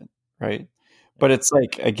improve it. Right. But it's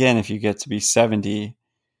like, again, if you get to be 70,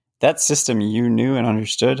 that system you knew and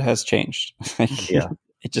understood has changed. Yeah.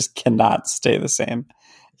 It just cannot stay the same.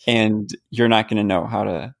 And you're not going to know how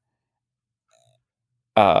to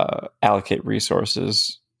allocate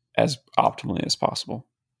resources as optimally as possible.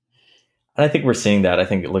 And I think we're seeing that. I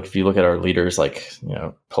think, look, if you look at our leaders like,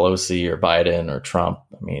 Pelosi or Biden or Trump,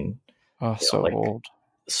 I mean,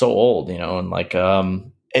 so old, and like,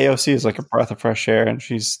 AOC is like a breath of fresh air, and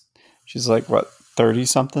she's like what, 30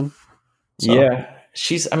 something. So. Yeah,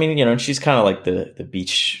 she's kind of like the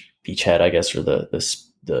beachhead, I guess, or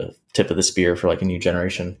the tip of the spear for like a new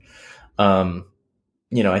generation. I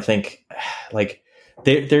think like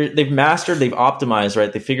they've optimized,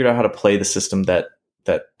 right? They figured out how to play the system that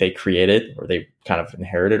they created or they kind of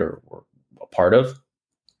inherited or were a part of.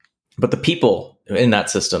 But the people in that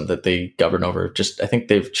system that they govern over, I think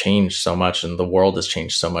they've changed so much, and the world has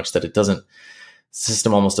changed so much that the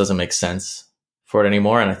system almost doesn't make sense for it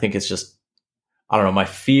anymore. And I think it's just, I don't know, my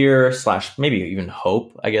fear / maybe even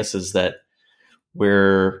hope, I guess, is that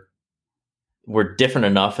we're different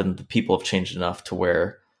enough and the people have changed enough to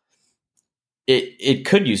where it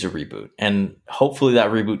could use a reboot. And hopefully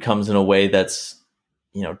that reboot comes in a way that's,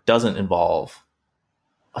 doesn't involve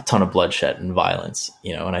a ton of bloodshed and violence,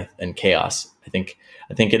 and chaos. I think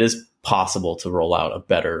it is possible to roll out a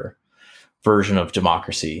better version of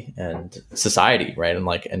democracy and society, right?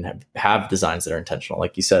 And have designs that are intentional,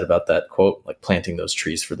 like you said about that quote, like planting those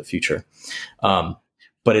trees for the future.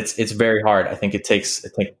 But it's very hard. I think it takes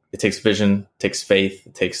vision, it takes faith,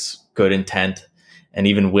 it takes good intent, and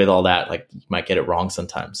even with all that, like you might get it wrong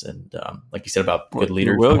sometimes. And like you said about good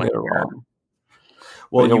leaders, you will get it wrong.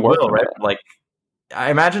 Well, you will, right? Like I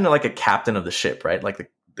imagine like a captain of the ship, right? Like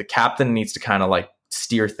the captain needs to kind of like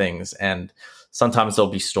steer things, and sometimes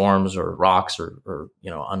there'll be storms or rocks or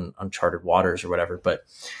uncharted waters or whatever. But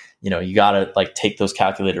you got to like take those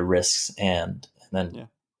calculated risks and then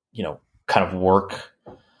kind of work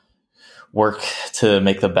to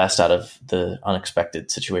make the best out of the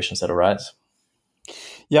unexpected situations that arise.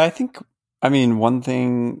 Yeah, one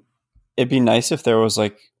thing, it'd be nice if there was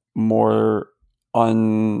like more I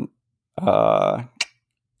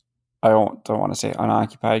don't want to say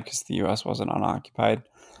unoccupied because the US wasn't unoccupied,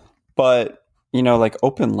 but like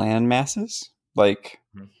open land masses, like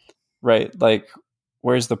right, like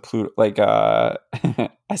where's the Pluto? Like I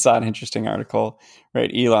saw an interesting article,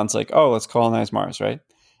 right? Elon's like, oh, let's colonize Mars, right?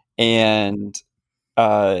 And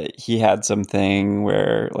he had something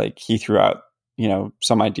where like he threw out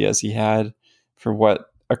some ideas he had for what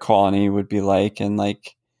a colony would be like, and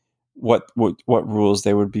like what rules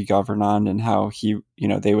they would be governed on, and how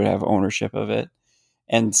they would have ownership of it.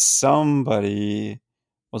 And somebody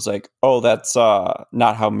was like, oh, that's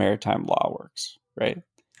not how maritime law works, right?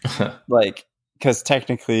 Like, because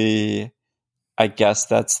technically, I guess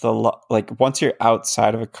that's the law. Like, once you're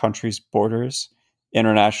outside of a country's borders,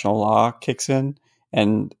 international law kicks in,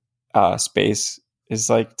 and space is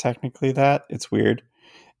like technically that. It's weird.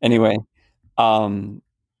 Anyway, but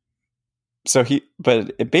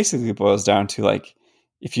it basically boils down to like,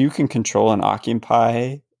 if you can control and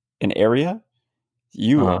occupy an area,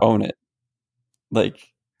 you own it.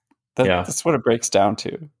 Like that's what it breaks down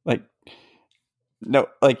to. Like, no,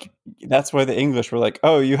 like that's why the English were like,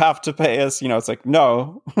 oh, you have to pay us. It's like,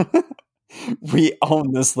 no, we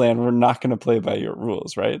own this land. We're not going to play by your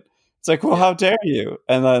rules, right? It's like, well, how dare you?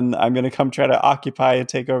 And then I'm going to come try to occupy and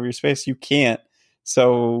take over your space. You can't.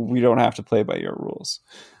 so we don't have to play by your rules.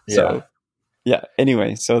 Yeah. So yeah.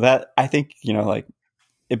 Anyway, so that I think like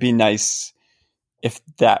it'd be nice if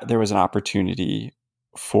that there was an opportunity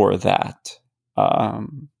for that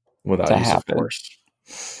Without to use of happen. force,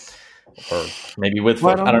 or maybe with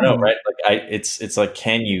Well, force. I don't know, right? Like it's like,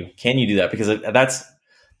 can you do that? Because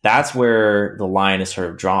that's where the line is sort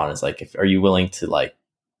of drawn. Is like, are you willing to like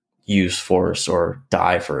use force or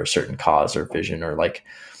die for a certain cause or vision, or like,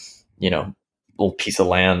 little piece of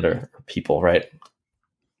land or people, right?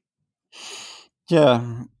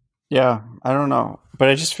 Yeah. Yeah. I don't know. But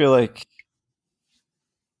I just feel like,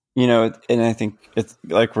 and I think it's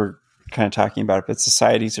like we're kind of talking about it, but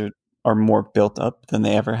societies are more built up than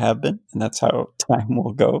they ever have been. And that's how time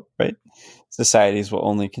will go, right? Societies will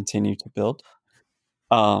only continue to build,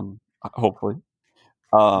 hopefully.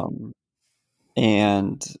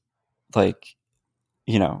 And like,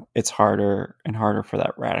 it's harder and harder for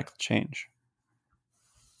that radical change.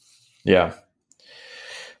 Yeah.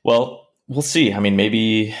 Well, we'll see. I mean,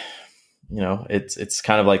 maybe, it's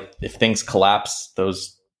kind of like if things collapse,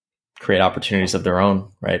 those create opportunities of their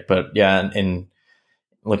own, right? But yeah, in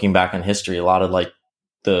looking back on history, a lot of like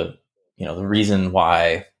the reason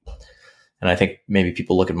why, and I think maybe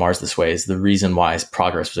people look at Mars this way, is the reason why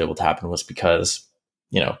progress was able to happen was because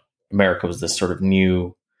America was this sort of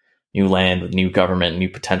new land with new government, new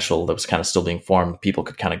potential that was kind of still being formed. People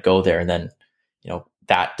could kind of go there, and then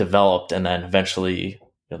that developed, and then eventually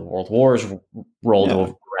the world wars rolled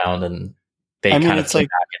around, and they kind of came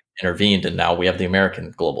back and intervened, and now we have the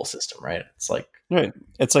American global system, right? It's like, right.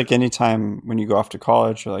 It's like anytime when you go off to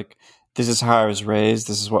college, you're like, this is how I was raised,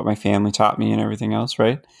 this is what my family taught me, and everything else,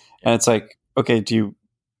 right? And it's like, okay, do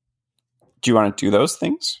you want to do those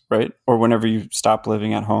things, right? Or whenever you stop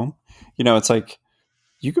living at home, it's like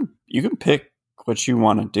you can pick what you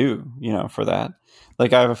want to do, for that.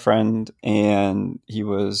 Like I have a friend, and he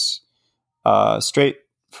was straight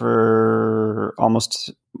for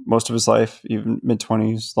almost most of his life, even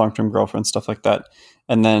mid-20s, long-term girlfriend, stuff like that.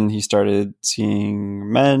 And then he started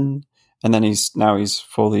seeing men, and then he's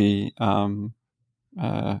fully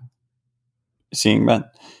seeing men.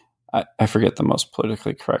 I forget the most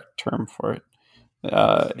politically correct term for it.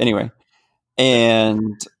 Anyway,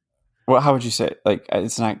 and well, how would you say it? Like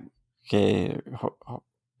it's not gay.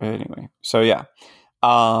 Anyway, so yeah.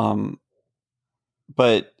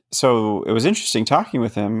 But so it was interesting talking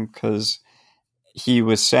with him because he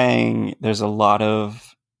was saying there's a lot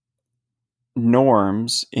of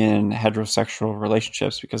norms in heterosexual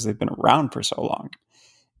relationships because they've been around for so long.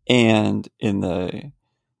 And in the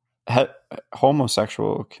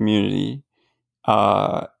homosexual community,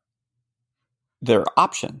 there are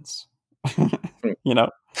options,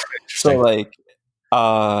 So like,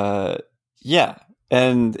 yeah.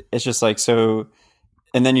 And it's just like, so,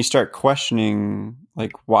 and then you start questioning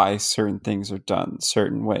like why certain things are done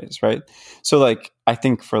certain ways, right? So like, I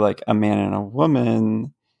think for like a man and a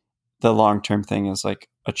woman, the long-term thing is like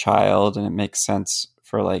a child, and it makes sense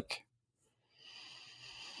for like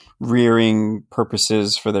rearing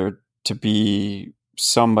purposes for there to be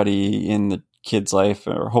somebody in the kid's life,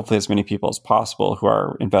 or hopefully as many people as possible, who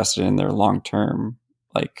are invested in their long-term,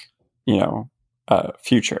 like,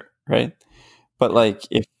 future, right? But like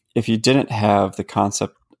if you didn't have the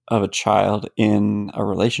concept of a child in a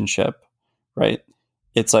relationship, right?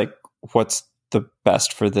 It's like, what's the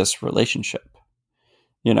best for this relationship?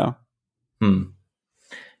 Yeah,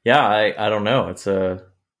 I don't know. It's a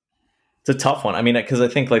tough one. I mean, because I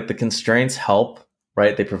think like the constraints help,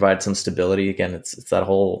 right? They provide some stability. Again, it's that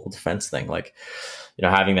whole defense thing, like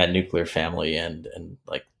having that nuclear family and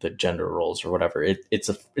like the gender roles or whatever. It's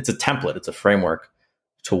a template. It's a framework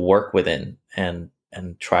to work within and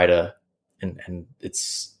try to and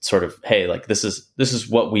it's sort of, hey, like this is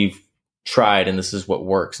what we've tried, and this is what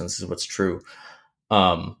works, and this is what's true.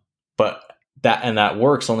 But that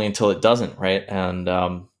works only until it doesn't, right? And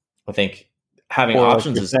I think having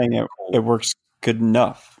options is saying it works good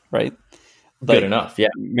enough, right? Good enough, yeah.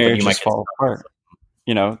 Marriages fall apart.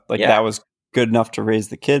 That was good enough to raise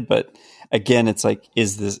the kid, but again, it's like,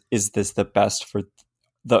 is this the best for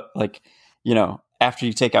the, like, after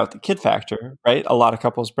you take out the kid factor, right? A lot of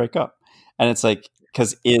couples break up, and it's like,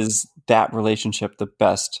 because is that relationship the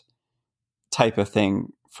best type of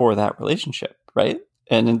thing for that relationship, right?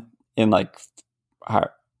 And in like,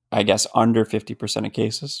 I guess under 50% of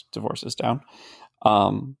cases, divorce is down.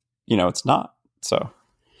 It's not. So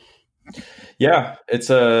yeah, it's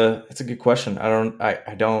a good question. I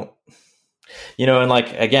don't, and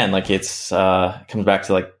like, again, like it comes back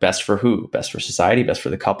to like, best for who? Best for society, best for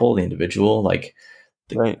the couple, the individual, like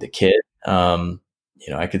the kid.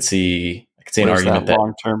 I could see an argument that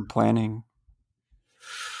long-term planning.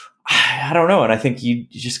 I don't know. And I think you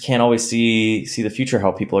just can't always see the future,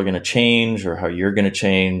 how people are going to change or how you're going to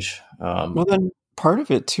change. Well, then part of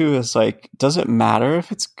it too is like, does it matter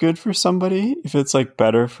if it's good for somebody, if it's like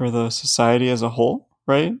better for the society as a whole,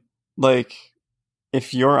 right? Like,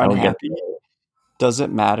 if you're I don't get unhappy, does it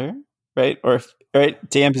matter, right? Or if, right,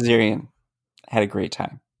 Dan Bilzerian had a great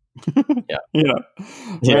time. Yeah. You know,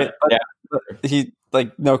 Yeah. right? Yeah. But he,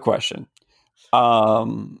 like, no question.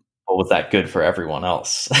 Well, was that good for everyone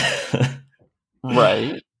else?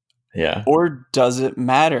 Right. Yeah. Or does it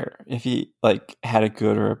matter if he like had a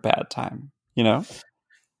good or a bad time, you know?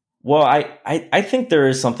 Well, I think there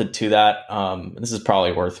is something to that. This is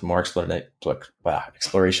probably worth more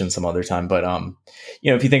exploration some other time. But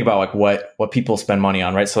if you think about like what people spend money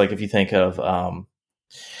on, right? So like if you think of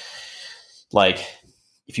like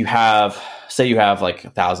if you have, say you have like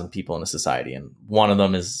 1,000 people in a society and one of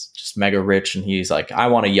them is just mega rich and he's like, I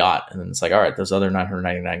want a yacht. And then it's like, all right, those other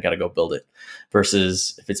 999 got to go build it.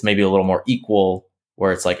 Versus if it's maybe a little more equal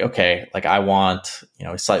where it's like, okay, like I want,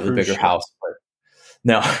 a slightly bigger house, but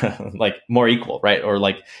no, like more equal, right? Or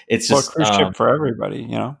like it's just a cruise ship for everybody,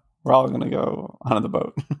 we're all going to go on the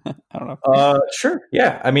boat. I don't know. Sure.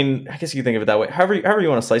 Yeah. I mean, I guess you can think of it that way. However you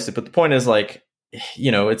want to slice it. But the point is like,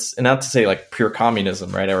 it's not to say like pure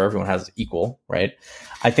communism, right? Or everyone has equal, right?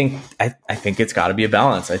 I think it's got to be a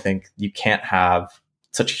balance. I think you can't have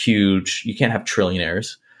you can't have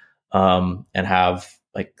trillionaires, and have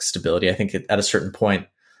like stability. I think at a certain point,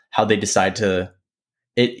 how they decide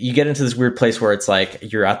you get into this weird place where it's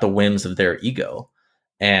like you're at the whims of their ego,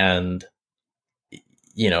 and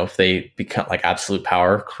if they become like absolute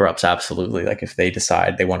power corrupts absolutely. Like if they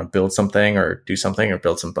decide they want to build something or do something or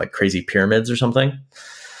build some like crazy pyramids or something.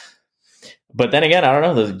 But then again, I don't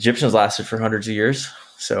know. The Egyptians lasted for hundreds of years,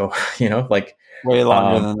 so like way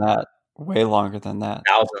longer than that. Way longer than that.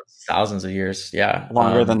 Thousands of years. Yeah,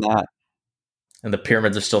 longer than that. And the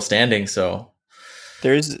pyramids are still standing. So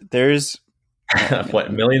there's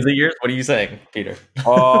what, millions of years? What are you saying, Peter?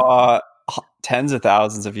 Tens of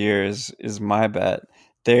thousands of years is my bet.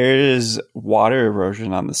 There is water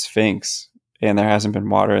erosion on the Sphinx, and there hasn't been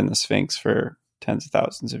water in the Sphinx for tens of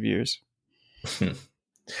thousands of years.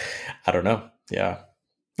 I don't know. Yeah.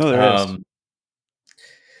 No, there is.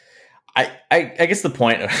 I guess the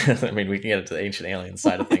point, I mean, we can get into the ancient alien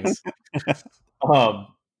side of things.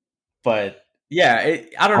 But yeah,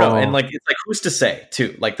 I don't know. And like, it's like, who's to say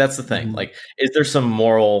too? Like, that's the thing. Mm-hmm. Like, is there some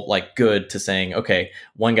moral like good to saying, okay,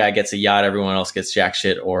 one guy gets a yacht, everyone else gets jack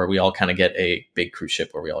shit, or we all kind of get a big cruise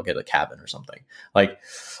ship, or we all get a cabin or something? Like,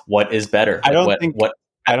 what is better? I don't think.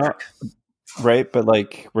 Right, but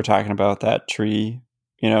like we're talking about that tree,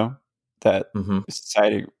 that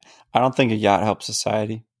society. I don't think a yacht helps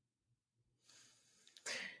society.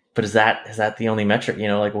 But is that the only metric?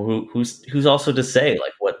 Like, well, who's also to say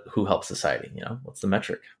like who helps society? What's the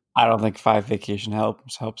metric? I don't think 5 vacation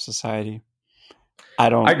helps society. I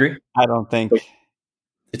agree. I don't think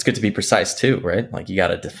it's good to be precise too, right? Like you got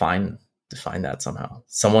to define that somehow.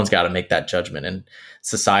 Someone's got to make that judgment in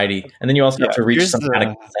society, and then you also have to reach some kind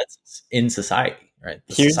of consensus in society, right?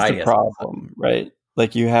 Here's the problem, right?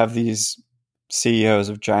 Like you have these CEOs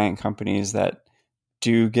of giant companies that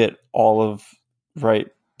do get all of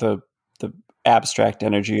the abstract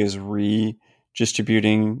energy is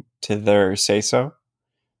redistributing to their say-so,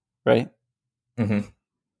 right? Mm-hmm.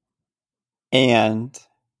 And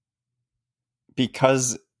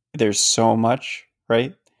because there's so much,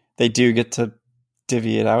 right, they do get to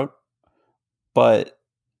divvy it out, but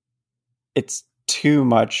it's too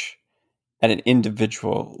much at an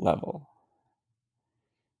individual level.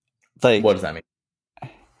 Like, what does that mean?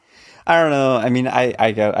 I don't know. I mean,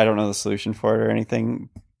 I don't know the solution for it or anything,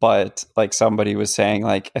 but like somebody was saying,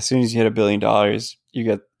 like as soon as you hit $1 billion,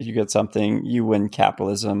 you get something. You win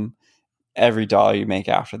capitalism. Every dollar you make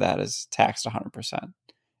after that is taxed 100%.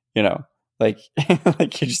 Like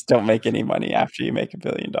like you just don't make any money after you make $1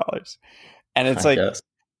 billion, and it's like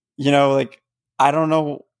I don't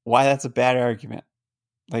know why that's a bad argument.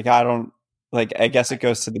 Like I guess it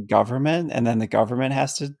goes to the government, and then the government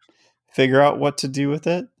has to figure out what to do with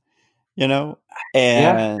it. And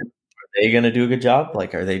are they going to do a good job?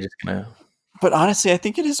 Like, are they just going to? But honestly, I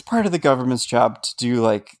think it is part of the government's job to do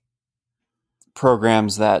like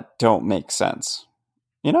programs that don't make sense.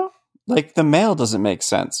 Like the mail doesn't make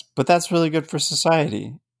sense, but that's really good for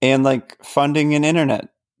society. And like funding an internet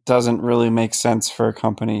doesn't really make sense for a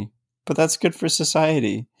company, but that's good for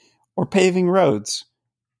society. Or paving roads.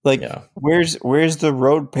 Like, where's the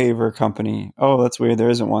road paver company? Oh, that's weird. There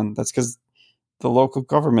isn't one. That's because the local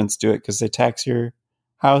governments do it because they tax your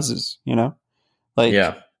houses, Like,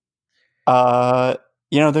 they're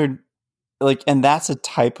like, and that's a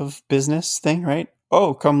type of business thing, right?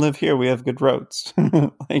 Oh, come live here. We have good roads.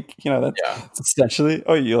 Like, that's essentially,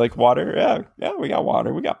 oh, you like water? Yeah. Yeah. We got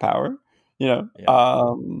water. We got power, Yeah.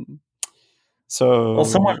 So, well,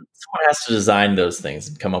 someone has to design those things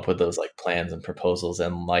and come up with those like plans and proposals,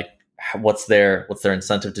 and like what's their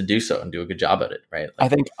incentive to do so and do a good job at it, right? Like, I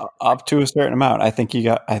think up to a certain amount. I think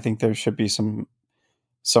there should be some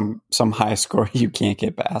high score you can't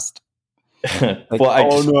get past. Like, well,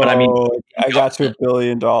 I got to $1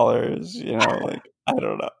 billion. Like, I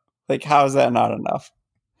don't know. Like, how is that not enough?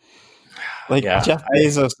 Like, Jeff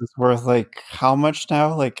Bezos is worth like how much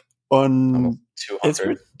now? Like, it's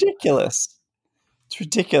ridiculous. It's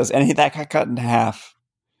ridiculous, and that got cut in half.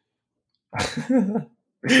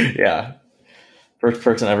 Yeah, first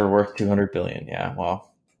person ever worth 200 billion. Yeah, wow.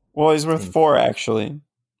 Well, he's worth 4 actually.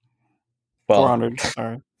 Well, 400.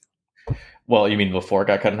 Sorry. Well, you mean before it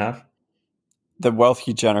got cut in half? The wealth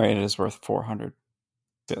he generated is worth 400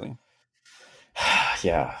 billion.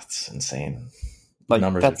 Yeah, it's insane. Like,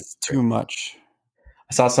 that's too much.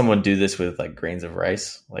 I saw someone do this with like grains of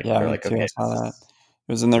rice. Like, yeah, they're like, okay, I saw that.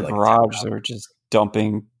 It was in their garage. They were just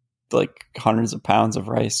dumping like hundreds of pounds of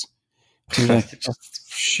rice. Like,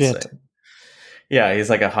 shit. Insane. Yeah, he's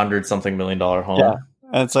like $100-something million home. Yeah,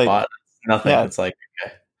 and it's like nothing. Yeah. It's like,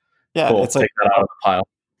 okay, yeah, cool, it's like take that out of the pile.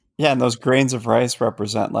 Yeah, and those grains of rice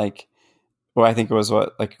represent like, well, I think it was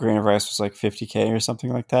like a grain of rice was like 50K or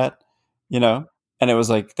something like that, and it was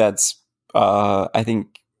like that's I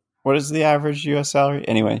think, what is the average U.S. salary?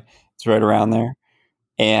 Anyway, it's right around there,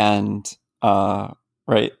 and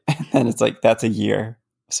right, and it's like that's a year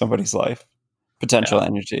of somebody's life, potential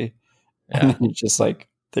energy, and then it's just like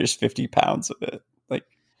there's 50 pounds of it. Like,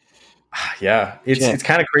 yeah, it's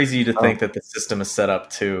kind of crazy to think that the system is set up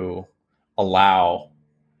to allow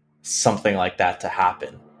something like that to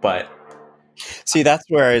happen. But see, that's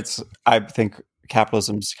where I think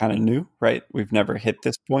capitalism's kind of new, right? We've never hit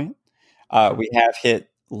this point. We have hit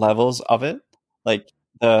levels of it, like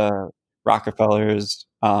the Rockefellers,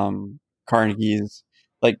 Carnegie's.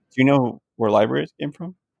 Like, do you know where libraries came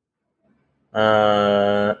from?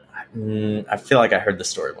 I feel like I heard the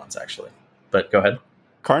story once, actually, but go ahead.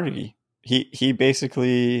 Carnegie. He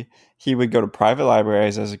basically, he would go to private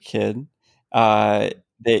libraries as a kid.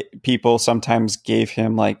 People sometimes gave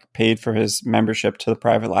him, like, paid for his membership to the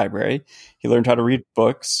private library. He learned how to read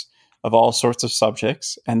books of all sorts of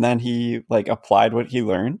subjects, and then he like applied what he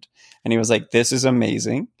learned, and he was like, this is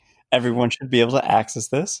amazing, everyone should be able to access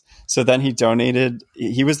this. So then he donated.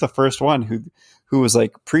 He was the first one who was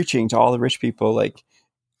like preaching to all the rich people, like,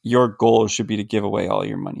 your goal should be to give away all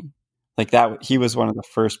your money. Like that, he was one of the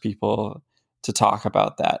first people to talk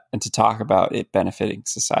about that and to talk about it benefiting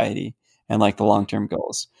society and like the long-term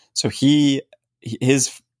goals. So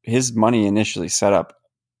his money initially set up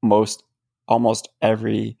almost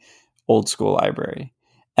every old school library,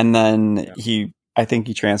 and then I think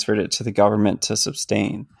he transferred it to the government to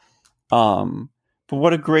sustain. But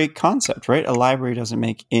what a great concept, right? A library doesn't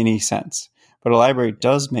make any sense, but a library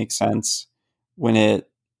does make sense when it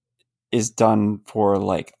is done for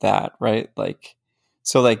like that, right? Like,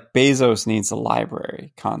 so like Bezos needs a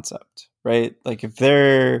library concept, right? Like if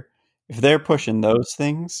they're pushing those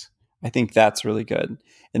things, I think that's really good.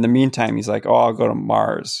 In the meantime, he's like, oh, I'll go to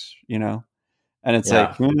Mars, and it's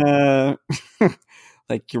like,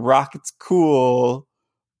 like, your rocket's cool,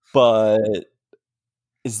 but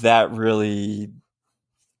is that really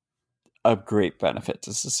a great benefit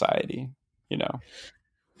to society?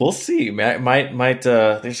 We'll see. Might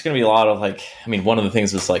there's going to be a lot of like, I mean, one of the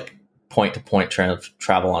things is like point to point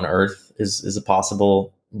travel on Earth is a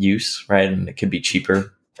possible use, right? And it could be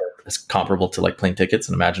cheaper. It's comparable to like plane tickets,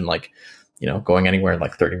 and imagine like, going anywhere in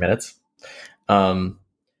like 30 minutes.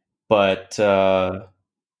 But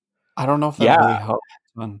I don't know if that really helps.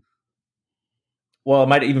 Well, it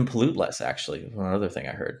might even pollute less, actually. One other thing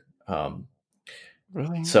I heard.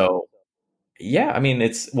 Really? So, yeah, I mean, I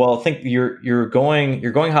think you're going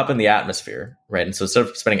up in the atmosphere, right? And so instead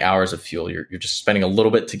of spending hours of fuel, you're just spending a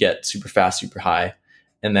little bit to get super fast, super high,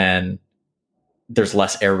 and then there's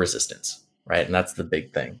less air resistance, right? And that's the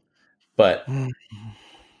big thing. But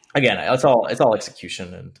again, it's all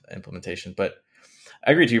execution and implementation. But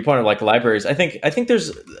I agree to your point of like libraries. I think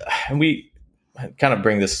there's, and we kind of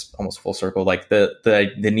bring this almost full circle, like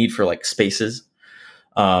the need for like spaces.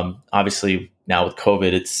 Obviously now with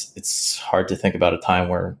COVID, it's hard to think about a time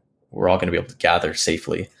where we're all going to be able to gather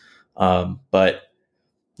safely. But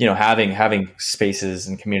having spaces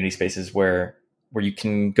and community spaces where you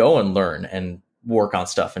can go and learn and work on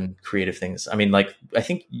stuff and creative things. I mean, like, I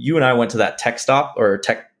think you and I went to that tech stop or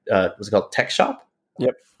tech, was it called Tech Shop?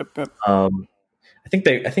 Yep. I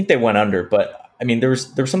I think they went under, but I mean, there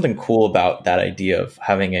was something cool about that idea of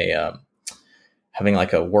having having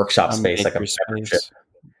like a workshop A space, like a maker membership space.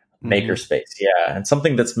 maker Hmm. space. Yeah. And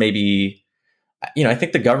something that's maybe, I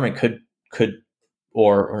think the government could,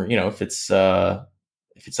 or, if it's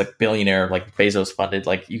like billionaire, like Bezos funded,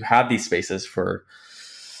 like you have these spaces for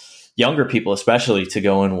younger people, especially to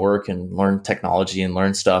go and work and learn technology and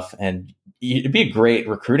learn stuff. And it'd be a great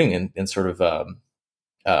recruiting and sort of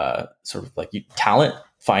like talent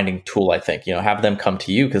finding tool. I think, have them come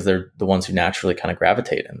to you because they're the ones who naturally kind of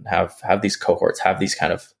gravitate and have these cohorts, have these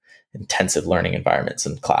kind of intensive learning environments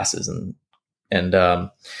and classes. And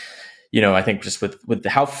I think just with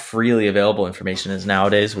how freely available information is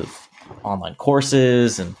nowadays with online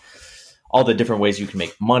courses and all the different ways you can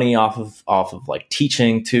make money off of like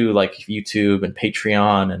teaching too, like YouTube and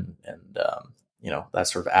Patreon and that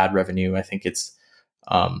sort of ad revenue. I think it's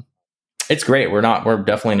great. We're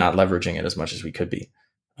definitely not leveraging it as much as we could be.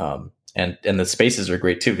 And the spaces are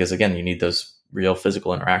great too, because again, you need those real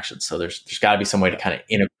physical interactions. So there's got to be some way to kind of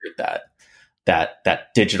integrate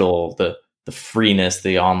that digital, the freeness,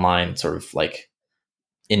 the online sort of like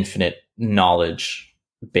infinite knowledge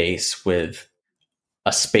base with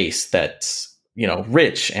a space that's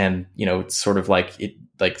rich, and it's sort of like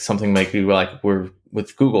something like we're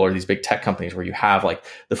with Google or these big tech companies where you have like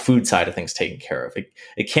the food side of things taken care of.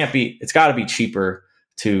 It's got to be cheaper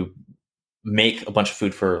to make a bunch of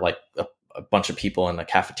food for like a bunch of people in the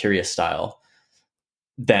cafeteria style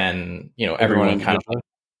than everyone kind of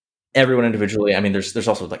everyone individually. I mean, there's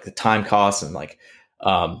also like the time costs and like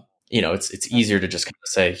it's easier to just kind of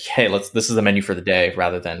say, hey, this is the menu for the day,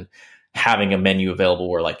 rather than having a menu available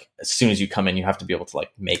where like as soon as you come in you have to be able to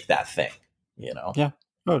like make that thing. Yeah.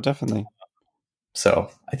 Oh, definitely.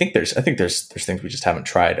 So I think there's things we just haven't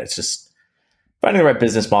tried. It's just finding the right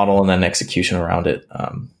business model and then execution around it,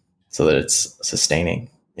 so that it's sustaining,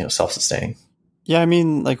 self-sustaining. Yeah, I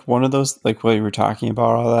mean, like one of those, like while you were talking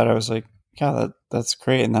about all that, I was like, yeah, that's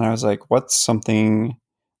great. And then I was like, what's something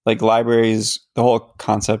like libraries, the whole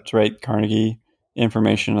concept, right? Carnegie,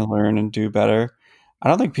 information to learn and do better. I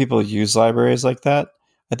don't think people use libraries like that.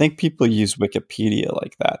 I think people use Wikipedia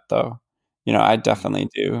like that, though. I definitely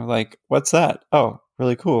do. Like, what's that? Oh,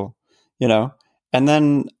 really cool. You know? And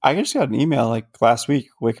then I just got an email like last week,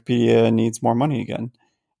 Wikipedia needs more money again.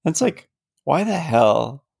 And it's like, why the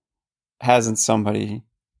hell hasn't somebody,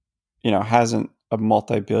 hasn't a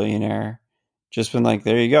multi-billionaire just been like,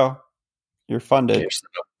 there you go, you're funded. For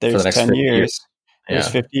the There's next 10 50 years. There's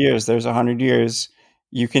Yeah. 50 years. There's 100 years.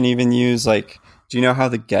 You can even use like, do you know how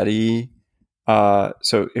the Getty, so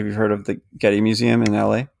have you heard of the Getty Museum in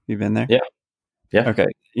LA? You've been there? Yeah. Yeah. Okay.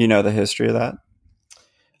 You know the history of that?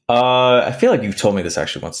 I feel like you've told me this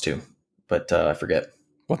actually once too, but I forget.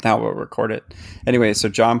 Well, now we'll record it. Anyway, so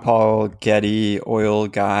John Paul Getty, oil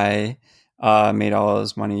guy, made all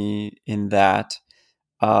his money in that.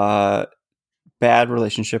 Bad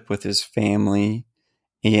relationship with his family.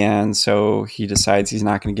 And so he decides he's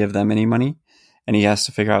not going to give them any money and he has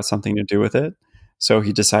to figure out something to do with it. So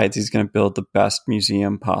he decides he's going to build the best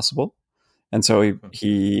museum possible. And so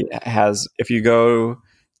he has, if you go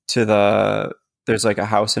to there's like a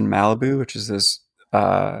house in Malibu, which is this,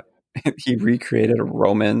 he recreated a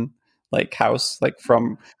Roman like house, like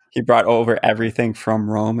he brought over everything from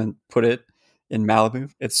Rome and put it in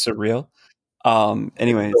Malibu. It's surreal.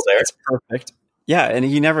 Anyway, it's perfect. Yeah, and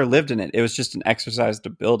he never lived in it. It was just an exercise to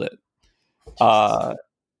build it.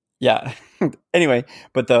 Yeah. Anyway,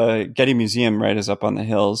 but the Getty Museum, right, is up on the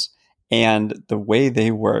hills, and the way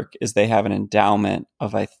they work is they have an endowment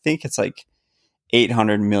of, I think it's like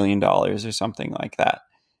 $800 million or something like that.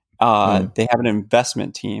 They have an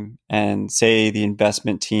investment team, and say the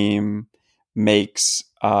investment team makes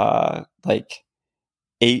like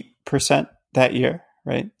 8% that year,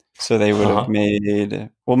 right? So they would have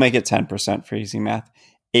made, we'll make it 10% for easy math,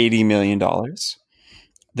 $80 million.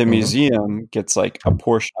 The museum gets like a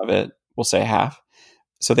portion of it, we'll say half.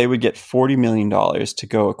 So they would get $40 million to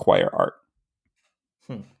go acquire art.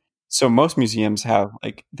 So most museums have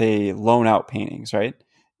like, they loan out paintings, right?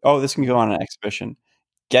 Oh, this can go on an exhibition.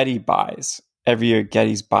 Getty buys. Every year,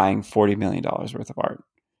 Getty's buying $40 million worth of art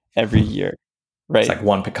every year, right? It's like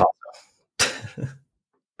one Picasso.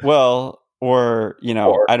 Well, or,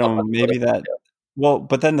 I don't know, maybe that. Well,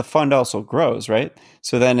 but then the fund also grows, right?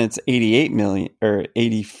 So then it's 88 million or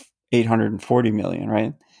 840 million,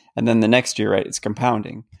 right? And then the next year, right, it's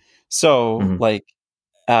compounding. So like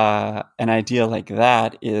an idea like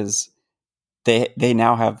that is they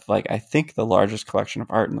now have like, I think the largest collection of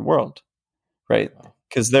art in the world, right?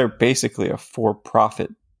 Because they're basically a for-profit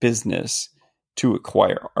business to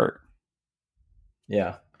acquire art.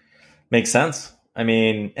 Yeah. Makes sense. I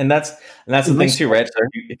mean, and that's the thing too, right? So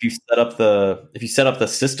if you set up the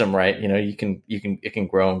system right, you can it can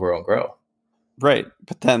grow and grow and grow. Right.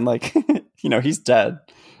 But then like, he's dead.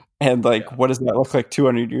 And like, what does that look like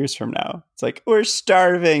 200 years from now? It's like, we're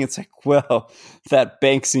starving. It's like, well, that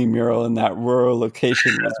Banksy mural in that rural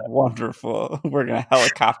location was wonderful. We're going to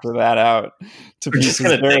helicopter that out to be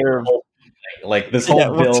preserved. Like this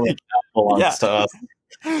whole bill belongs to us.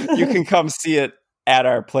 You can come see it at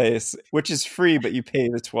our place, which is free, but you pay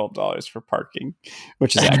the $12 for parking,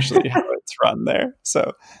 which is actually how it's run there.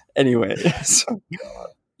 So anyway,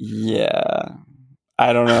 yeah,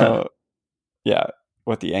 I don't know. Yeah.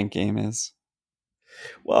 What the end game is.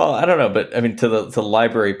 Well, I don't know, but I mean, to the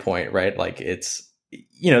library point, right? Like it's,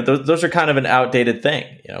 those are kind of an outdated thing.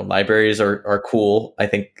 Libraries are cool. I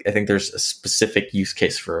think there's a specific use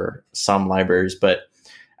case for some libraries, but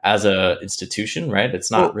as a institution, right? It's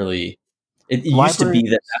not really. It used to be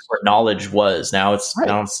that's where knowledge was. Now it's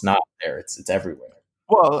not there. It's everywhere.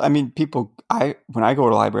 Well, I mean, when I go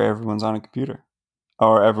to a library, everyone's on a computer,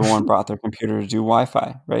 or everyone brought their computer to do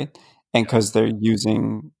Wi-Fi, right? And because they're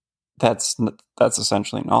using that's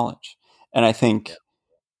essentially knowledge, and I think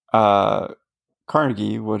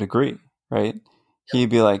Carnegie would agree, right? He'd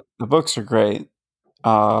be like, the books are great,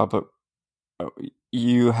 but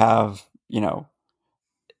you have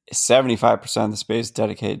 75% of the space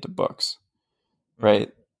dedicated to books,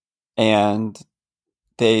 right? And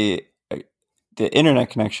the internet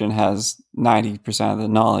connection has 90% of the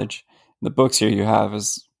knowledge. The books here you have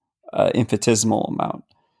is an infinitesimal amount.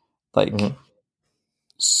 Like,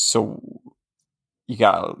 so you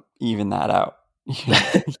gotta even that out. You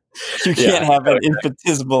can't have an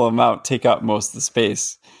infinitesimal amount take up most of the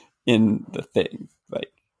space in the thing.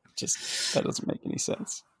 Like, just that doesn't make any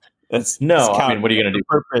sense. I mean, what are you gonna do?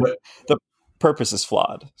 The purpose is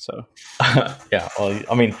flawed. So yeah, well,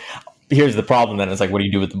 I mean, here's the problem. Then it's like, what do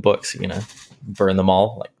you do with the books? Burn them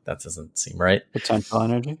all? Like, that doesn't seem right. Potential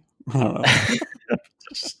energy. I don't know.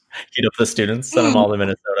 Just heat up the students, send them all to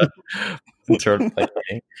Minnesota.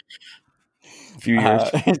 A few years.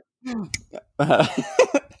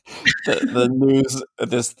 The news,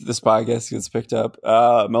 this podcast gets picked up.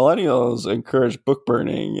 Millennials encourage book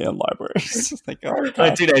burning in libraries. Like, oh,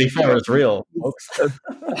 1984 is real, folks.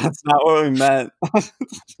 That's not what we meant.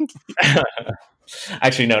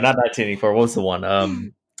 Actually, no, not 1984. What was the one?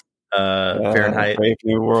 Fahrenheit. Brave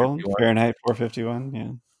New World. Fahrenheit 451.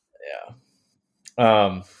 Yeah.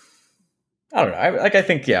 I don't know. I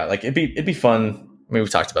think it'd be fun. I mean, we've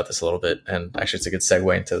talked about this a little bit, and actually, it's a good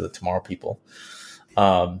segue into the Tomorrow People.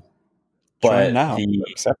 But now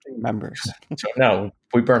accepting members. No,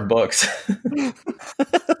 we burn books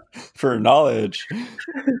for knowledge,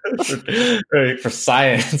 right? For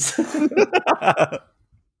science,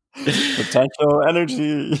 potential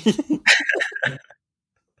energy.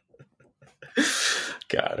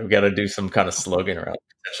 God, we got to do some kind of slogan around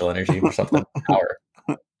potential energy or something. Power.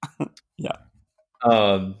 Yeah.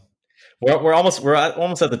 We're almost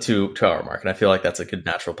at the 2 hour mark, and I feel like that's a good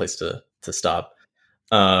natural place to stop.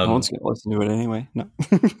 No one's gonna listen to it anyway. No.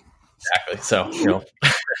 Exactly. So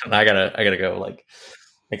I gotta go like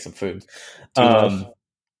make some food.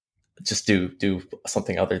 Just do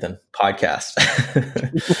something other than podcast.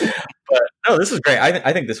 But no, this is great.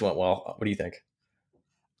 I think this went well. What do you think?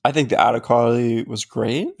 I think the audio quality was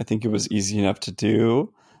great. I think it was easy enough to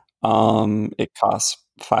do. It costs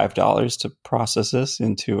 $5 to process this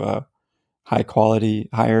into a higher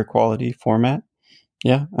quality format.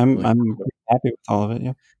 Yeah, I'm happy with all of it.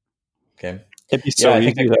 Yeah. Okay. It'd be so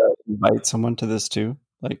easy to invite someone to this too.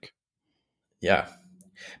 Like, yeah.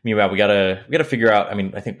 Meanwhile, we gotta figure out. I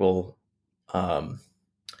mean, I think we'll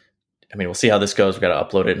see how this goes. We gotta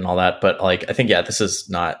upload it and all that. But like, I think this is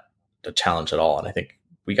not a challenge at all. And I think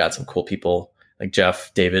we got some cool people like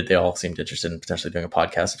Jeff, David. They all seemed interested in potentially doing a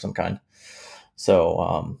podcast of some kind.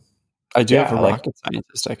 So I do have a rocket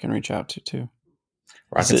scientist I can reach out to too.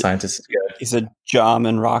 Rocket scientist is good. He's a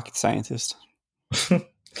German rocket scientist.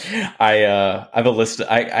 I have a list.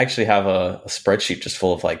 I actually have a spreadsheet just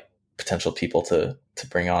full of like potential people to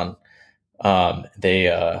bring on. They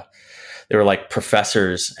were like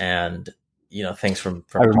professors and things from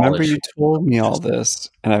I remember college. You told me all this,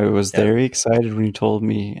 and I was very excited when you told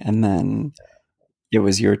me, and then it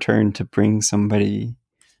was your turn to bring somebody,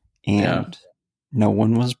 and no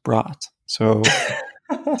one was brought. So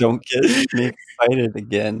don't get me excited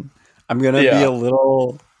again. I'm gonna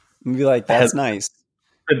be like, that's nice.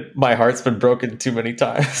 My heart's been broken too many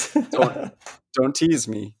times. Don't tease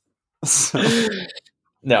me.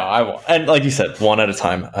 No, I won't. And like you said, one at a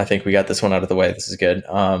time. I think we got this one out of the way. This is good.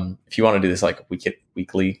 If you want to do this like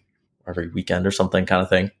weekly, every weekend or something kind of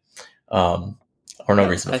thing, or no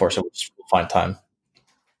reason to force it. We'll just find time.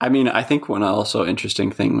 I mean, I think one also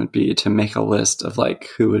interesting thing would be to make a list of like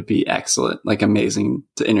who would be excellent, like amazing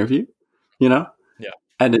to interview, you know? Yeah.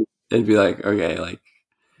 And it'd be like, okay, like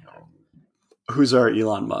who's our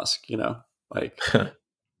Elon Musk, you know? Like,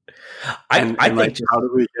 I think like, how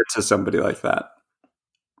do we get to somebody like that?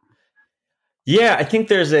 Yeah, I think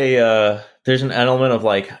there's an element of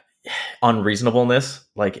like unreasonableness.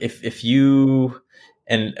 Like if you,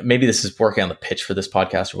 and maybe this is working on the pitch for this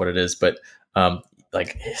podcast or what it is, but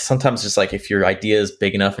like sometimes just like if your idea is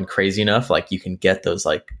big enough and crazy enough, like you can get those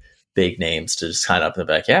like big names to just kind of be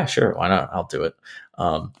like, yeah, sure, why not? I'll do it.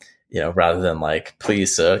 Rather than like,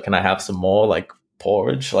 please, sir, can I have some more like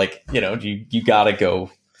porridge? Like, you gotta go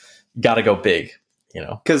big,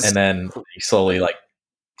 and then you slowly like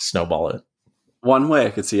snowball it. One way I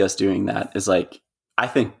could see us doing that is like, I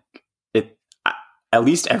think at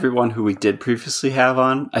least everyone who we did previously have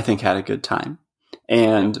on, I think had a good time.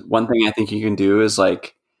 And one thing I think you can do is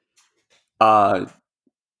like,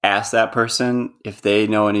 ask that person if they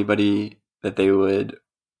know anybody that they would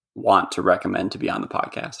want to recommend to be on the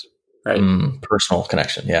podcast, right? Personal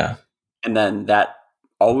connection. Yeah. And then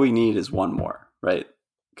all we need is one more, right?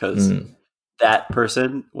 Because that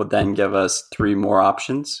person would then give us 3 more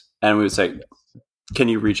options. And we would say, can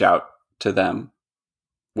you reach out to them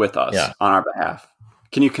with us on our behalf?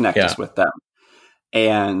 Can you connect us with them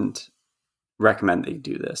and recommend that you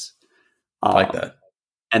do this? I like that.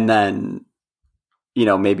 And then,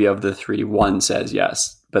 maybe of the 3, one says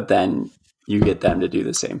yes, but then you get them to do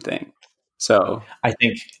the same thing. So I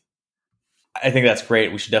think that's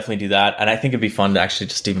great. We should definitely do that. And I think it'd be fun to actually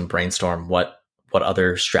just even brainstorm what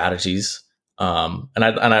other strategies. And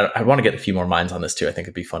I want to get a few more minds on this too. I think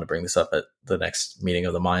it'd be fun to bring this up at the next meeting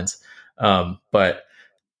of the minds. But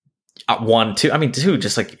 1, 2, I mean, 2,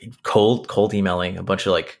 just like cold emailing a bunch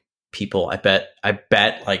of like people. I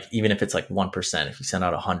bet like, even if it's like 1%, if you send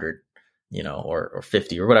out 100, or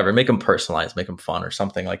 50 or whatever, make them personalized, make them fun or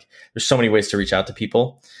something. Like there's so many ways to reach out to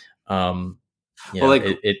people. One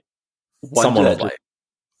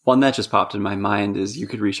that just popped in my mind is you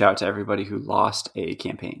could reach out to everybody who lost a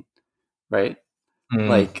campaign, right?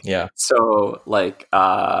 So like,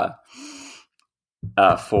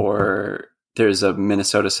 there's a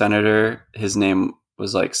Minnesota senator, his name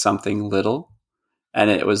was like something little, and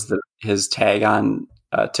it was his tag on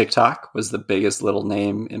TikTok was the biggest little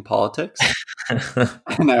name in politics.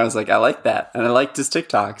 And I was like, I like that. And I liked his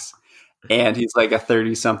TikToks. And he's like a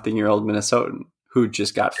 30-something-year-old Minnesotan who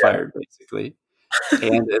just got fired, basically.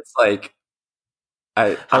 And it's like,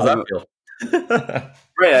 how's that feel?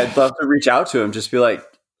 Right. I'd love to reach out to him, just be like,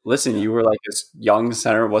 listen, you were like this young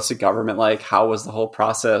senator. What's the government like? How was the whole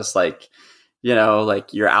process? Like,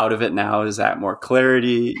 like you're out of it now. Is that more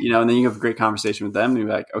clarity? And then you have a great conversation with them and you're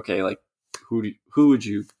like, okay, like who would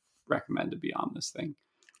you recommend to be on this thing?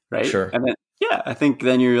 Right. Sure. And then, I think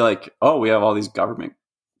then you're like, oh, we have all these government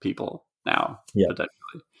people now. Yeah.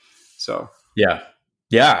 Potentially. So, yeah.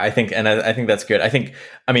 I think that's good. I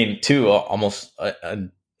mean, too, almost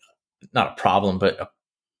not a problem, but a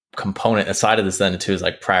component aside of this then too is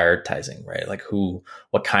like prioritizing, right? Like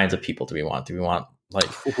what kinds of people do we want? Do we want like,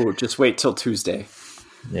 just wait till Tuesday,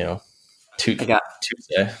 Tuesday.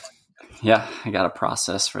 Yeah. I got a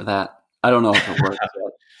process for that. I don't know if it works yet.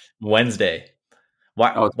 Wednesday.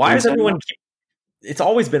 Why is everyone? It's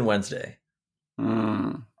always been Wednesday.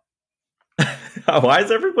 Why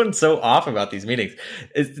is everyone so off about these meetings?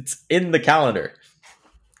 It's in the calendar.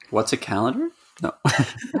 What's a calendar? No.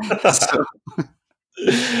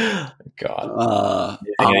 God.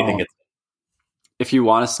 If you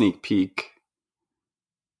want a sneak peek,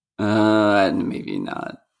 maybe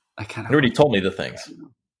not. I kind of already told me the things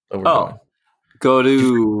that we're doing. Go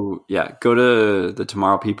to the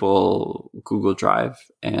Tomorrow People Google Drive,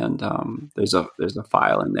 and there's a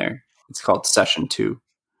file in there. It's called Session 2.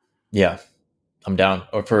 Yeah, I'm down.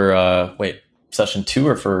 Or for Session 2,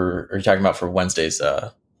 or are you talking about for Wednesdays?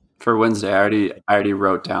 For Wednesday, I already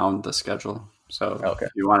wrote down the schedule. So if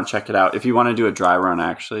you want to check it out, if you want to do a dry run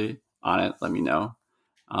actually on it, let me know.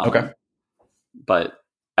 But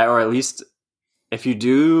or at least if you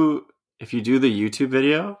do the YouTube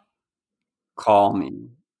video, call me.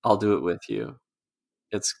 I'll do it with you.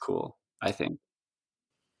 It's cool, I think.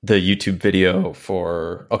 The YouTube video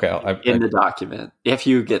for in the document, if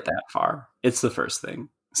you get that far, it's the first thing.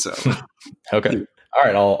 So okay, all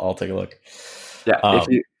right, I'll take a look. Yeah,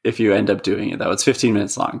 if you end up doing it though, it's 15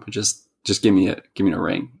 minutes long, but just give me a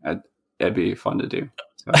ring. It'd be fun to do.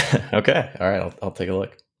 So. Okay, all right, I'll take a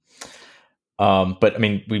look. But I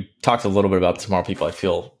mean, we talked a little bit about Tomorrow People. I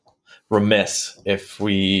feel remiss if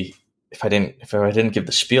we if I didn't give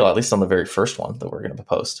the spiel, at least on the very first one that we're going to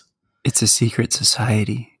post. It's a secret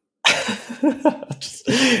society.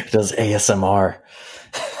 It does ASMR.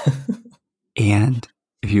 And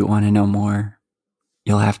if you want to know more,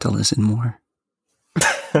 you'll have to listen more.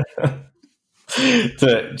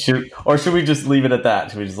 Should we just leave it at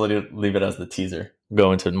that? Should we just leave it as the teaser?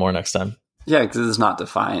 Go into it more next time. Yeah, because it's not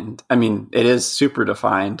defined. I mean, it is super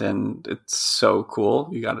defined, and it's so cool.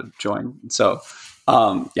 You got to join. So,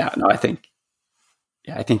 I think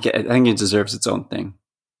it deserves its own thing.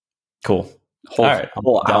 Cool. All right, a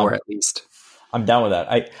whole hour at least. I'm down with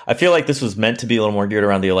that. I feel like this was meant to be a little more geared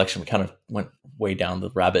around the election. We kind of went way down the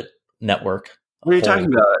rabbit network. What are you talking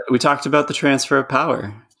about? We talked about the transfer of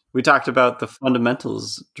power. We talked about the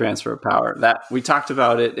fundamentals transfer of power. That we talked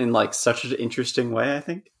about it in like such an interesting way, I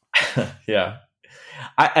think. Yeah.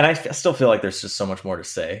 I still feel like there's just so much more to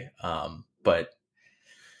say. But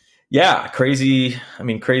yeah, crazy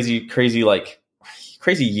year,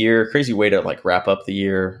 crazy way to like wrap up the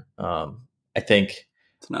year. I think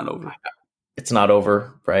it's not over. It's not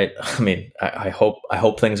over, right? I mean, I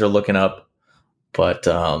hope things are looking up, but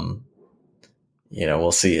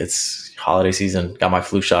we'll see. It's holiday season. Got my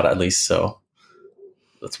flu shot at least, so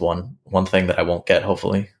that's one thing that I won't get.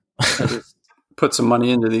 Hopefully, put some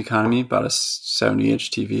money into the economy. Bought a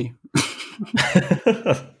 70-inch TV.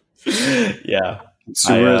 Yeah,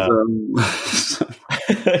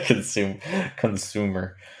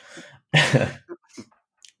 consumer.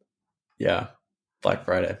 Yeah, Black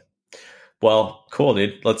Friday. Well, cool,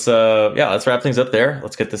 dude. Let's wrap things up there.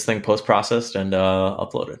 Let's get this thing post-processed and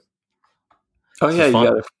uploaded. Oh yeah, you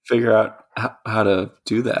got to figure out how to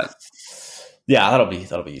do that. Yeah, that'll be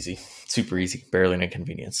easy. Super easy. Barely an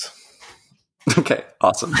inconvenience. Okay,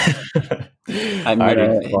 awesome. I'm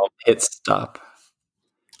gonna hit stop.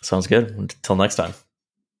 Sounds good. Until next time.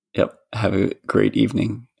 Yep. Have a great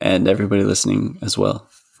evening, and everybody listening as well.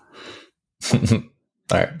 All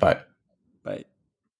right. Bye. Bye.